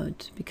j'adore la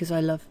mode, because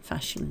I love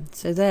fashion.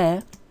 So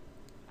there,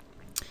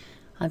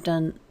 I've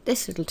done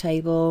this little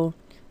table.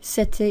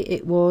 C'était,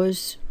 it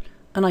was,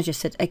 and I just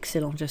said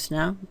excellent just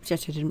now, which I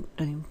didn't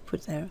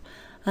put there.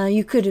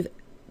 You could have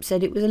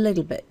said it was a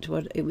little bit.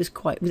 What it was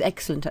quite. With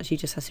excellent, actually,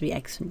 just has to be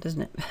excellent,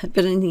 doesn't it?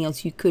 But anything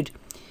else, you could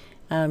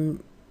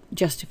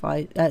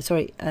justify.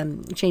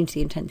 Change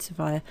the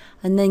intensifier,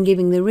 and then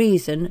giving the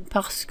reason.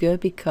 Parce que,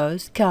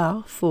 because,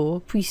 car, for,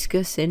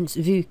 puisque, since,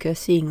 vu que,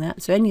 seeing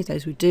that. So any of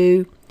those would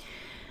do.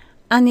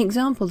 And the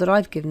example that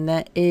I've given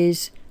there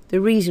is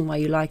the reason why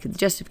you like it. The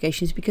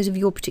justification is because of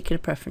your particular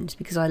preference,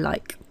 because I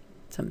like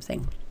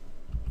something.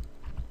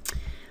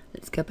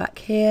 Let's go back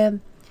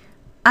here.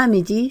 À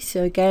midi,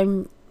 so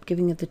again,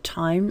 giving it the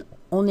time.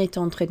 On est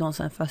entré dans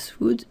un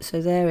fast-food.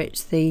 So there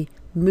it's the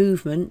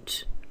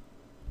movement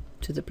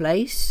to the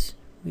place.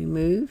 We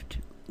moved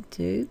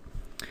to.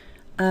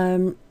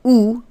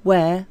 Où,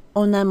 where,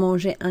 on a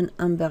mangé un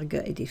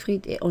hamburger et des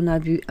frites et on a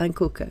bu un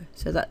coca.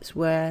 So that's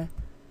where,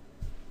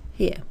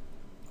 here,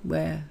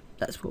 where,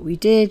 that's what we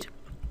did.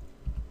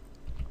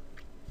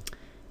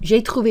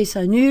 J'ai trouvé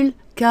ça nul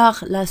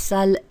car la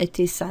salle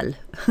était sale.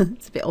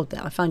 It's a bit odd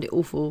there. I found it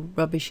awful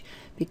rubbish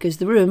because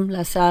the room,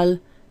 la salle,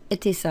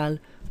 était sale,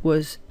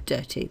 was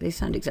dirty. They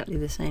sound exactly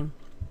the same.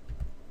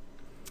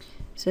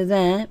 So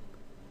there,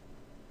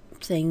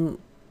 saying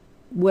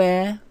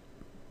where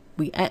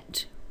we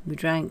ate, we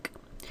drank,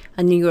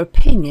 and your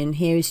opinion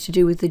here is to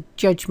do with the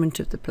judgment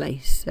of the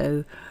place.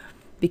 So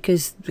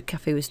because the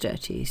cafe was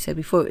dirty. So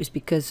before it was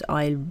because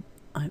I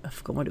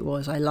forgot what it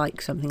was. I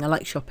like something. I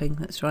like shopping.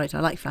 That's right. I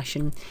like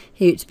fashion.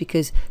 Here it's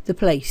because the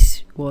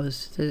place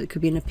was. So it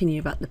could be an opinion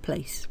about the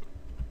place.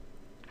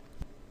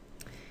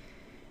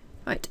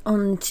 Right,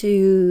 on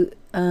to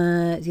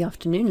the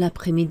afternoon,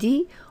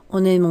 l'après-midi.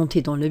 On est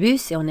monté dans le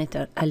bus et on est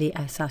allé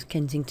à South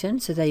Kensington.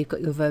 So there you've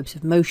got your verbs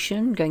of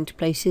motion, going to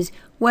places.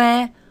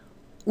 Where,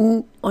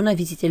 où, on a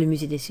visité le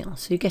musée des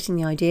sciences. So you're getting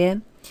the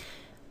idea.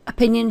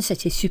 Opinion,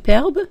 c'était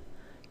superbe,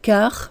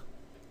 car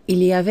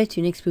il y avait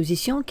une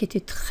exposition qui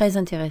était très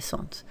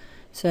intéressante.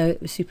 So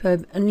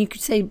superb, and you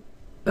could say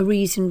a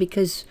reason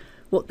because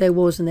what there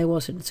was and there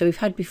wasn't. So we've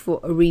had before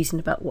a reason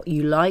about what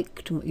you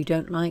liked and what you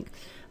don't like,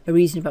 a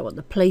reason about what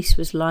the place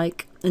was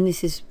like, and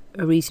this is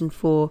a reason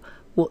for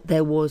what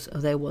there was or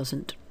there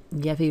wasn't.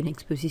 Il y avait une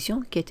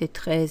exposition qui était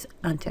très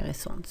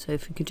intéressante. So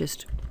if we could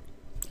just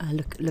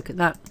look at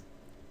that.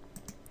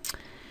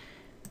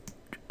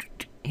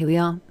 Here we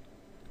are.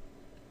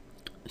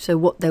 So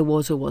what there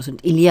was or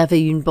wasn't. Il y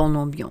avait une bonne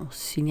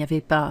ambiance. Il n'y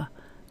avait pas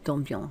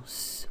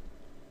d'ambiance.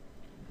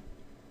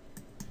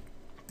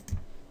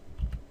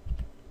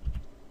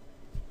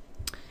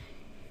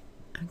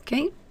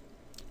 Okay.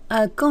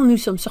 Quand nous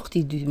sommes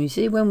sortis du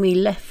musée, when we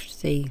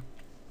left the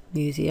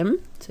museum,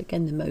 so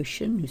again the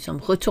motion, nous sommes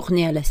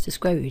retournés à Leicester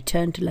Square, we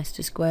returned to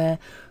Leicester Square,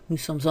 nous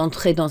sommes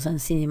entrés dans un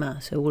cinéma,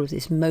 so all of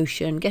this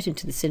motion, get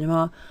into the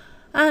cinema,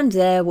 and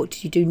there, what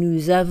did you do?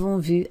 Nous avons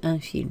vu un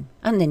film.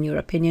 And then your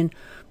opinion,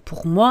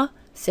 pour moi,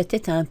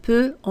 c'était un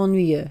peu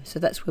ennuyeux. So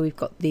that's where we've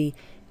got the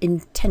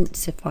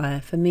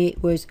intensifier. For me,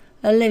 it was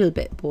a little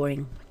bit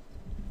boring.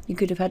 You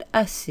could have had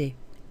assez.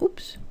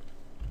 Oops.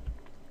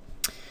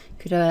 You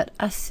could have had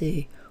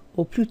assez,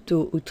 ou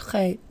plutôt, ou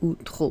très, ou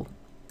trop.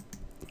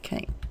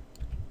 Okay.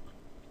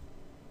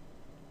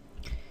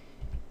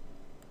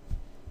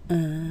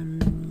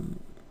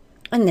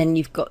 And then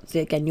you've got,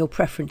 again, your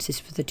preferences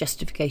for the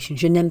justification.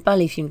 Je n'aime pas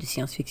les films de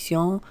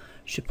science-fiction.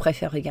 Je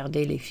préfère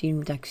regarder les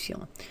films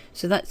d'action.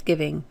 So that's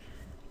giving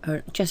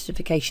a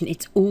justification.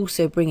 It's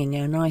also bringing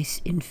a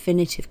nice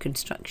infinitive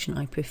construction.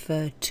 I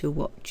prefer to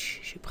watch.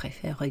 Je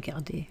préfère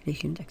regarder les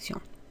films d'action.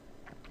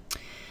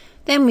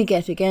 Then we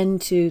get again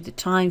to the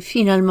time.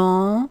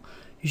 Finalement,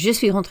 je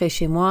suis rentré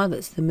chez moi.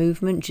 That's the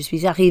movement. Je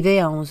suis arrivé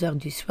à 11h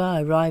du soir.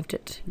 I arrived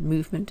at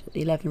movement at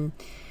 11.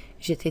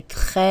 J'étais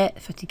très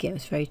fatiguée. I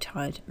was very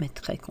tired, mais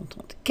très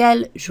contente.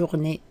 Quelle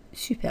journée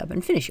superbe.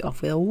 And finish it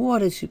off with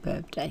what a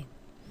superb day.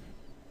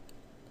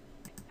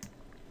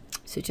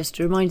 So just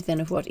to remind you then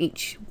of what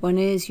each one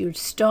is, you would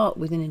start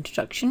with an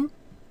introduction.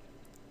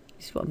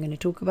 This is what I'm going to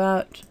talk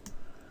about.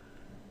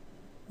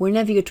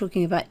 Whenever you're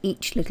talking about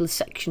each little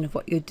section of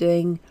what you're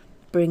doing,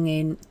 bring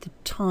in the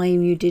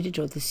time you did it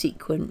or the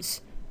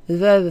sequence, the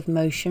verb of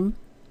motion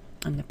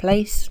and the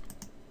place.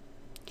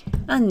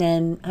 And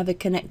then have a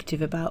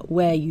connective about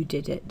where you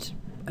did it.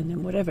 And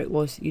then whatever it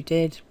was that you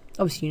did.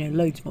 Obviously, you know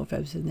loads more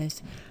verbs than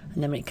this.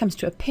 And then when it comes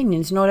to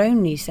opinions, not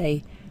only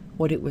say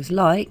what it was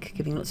like,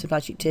 giving lots of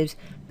adjectives,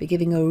 but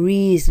giving a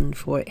reason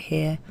for it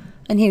here.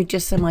 And here are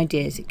just some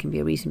ideas. It can be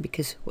a reason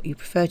because what you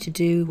prefer to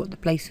do, what the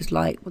place was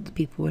like, what the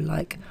people were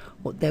like,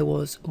 what there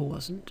was or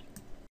wasn't.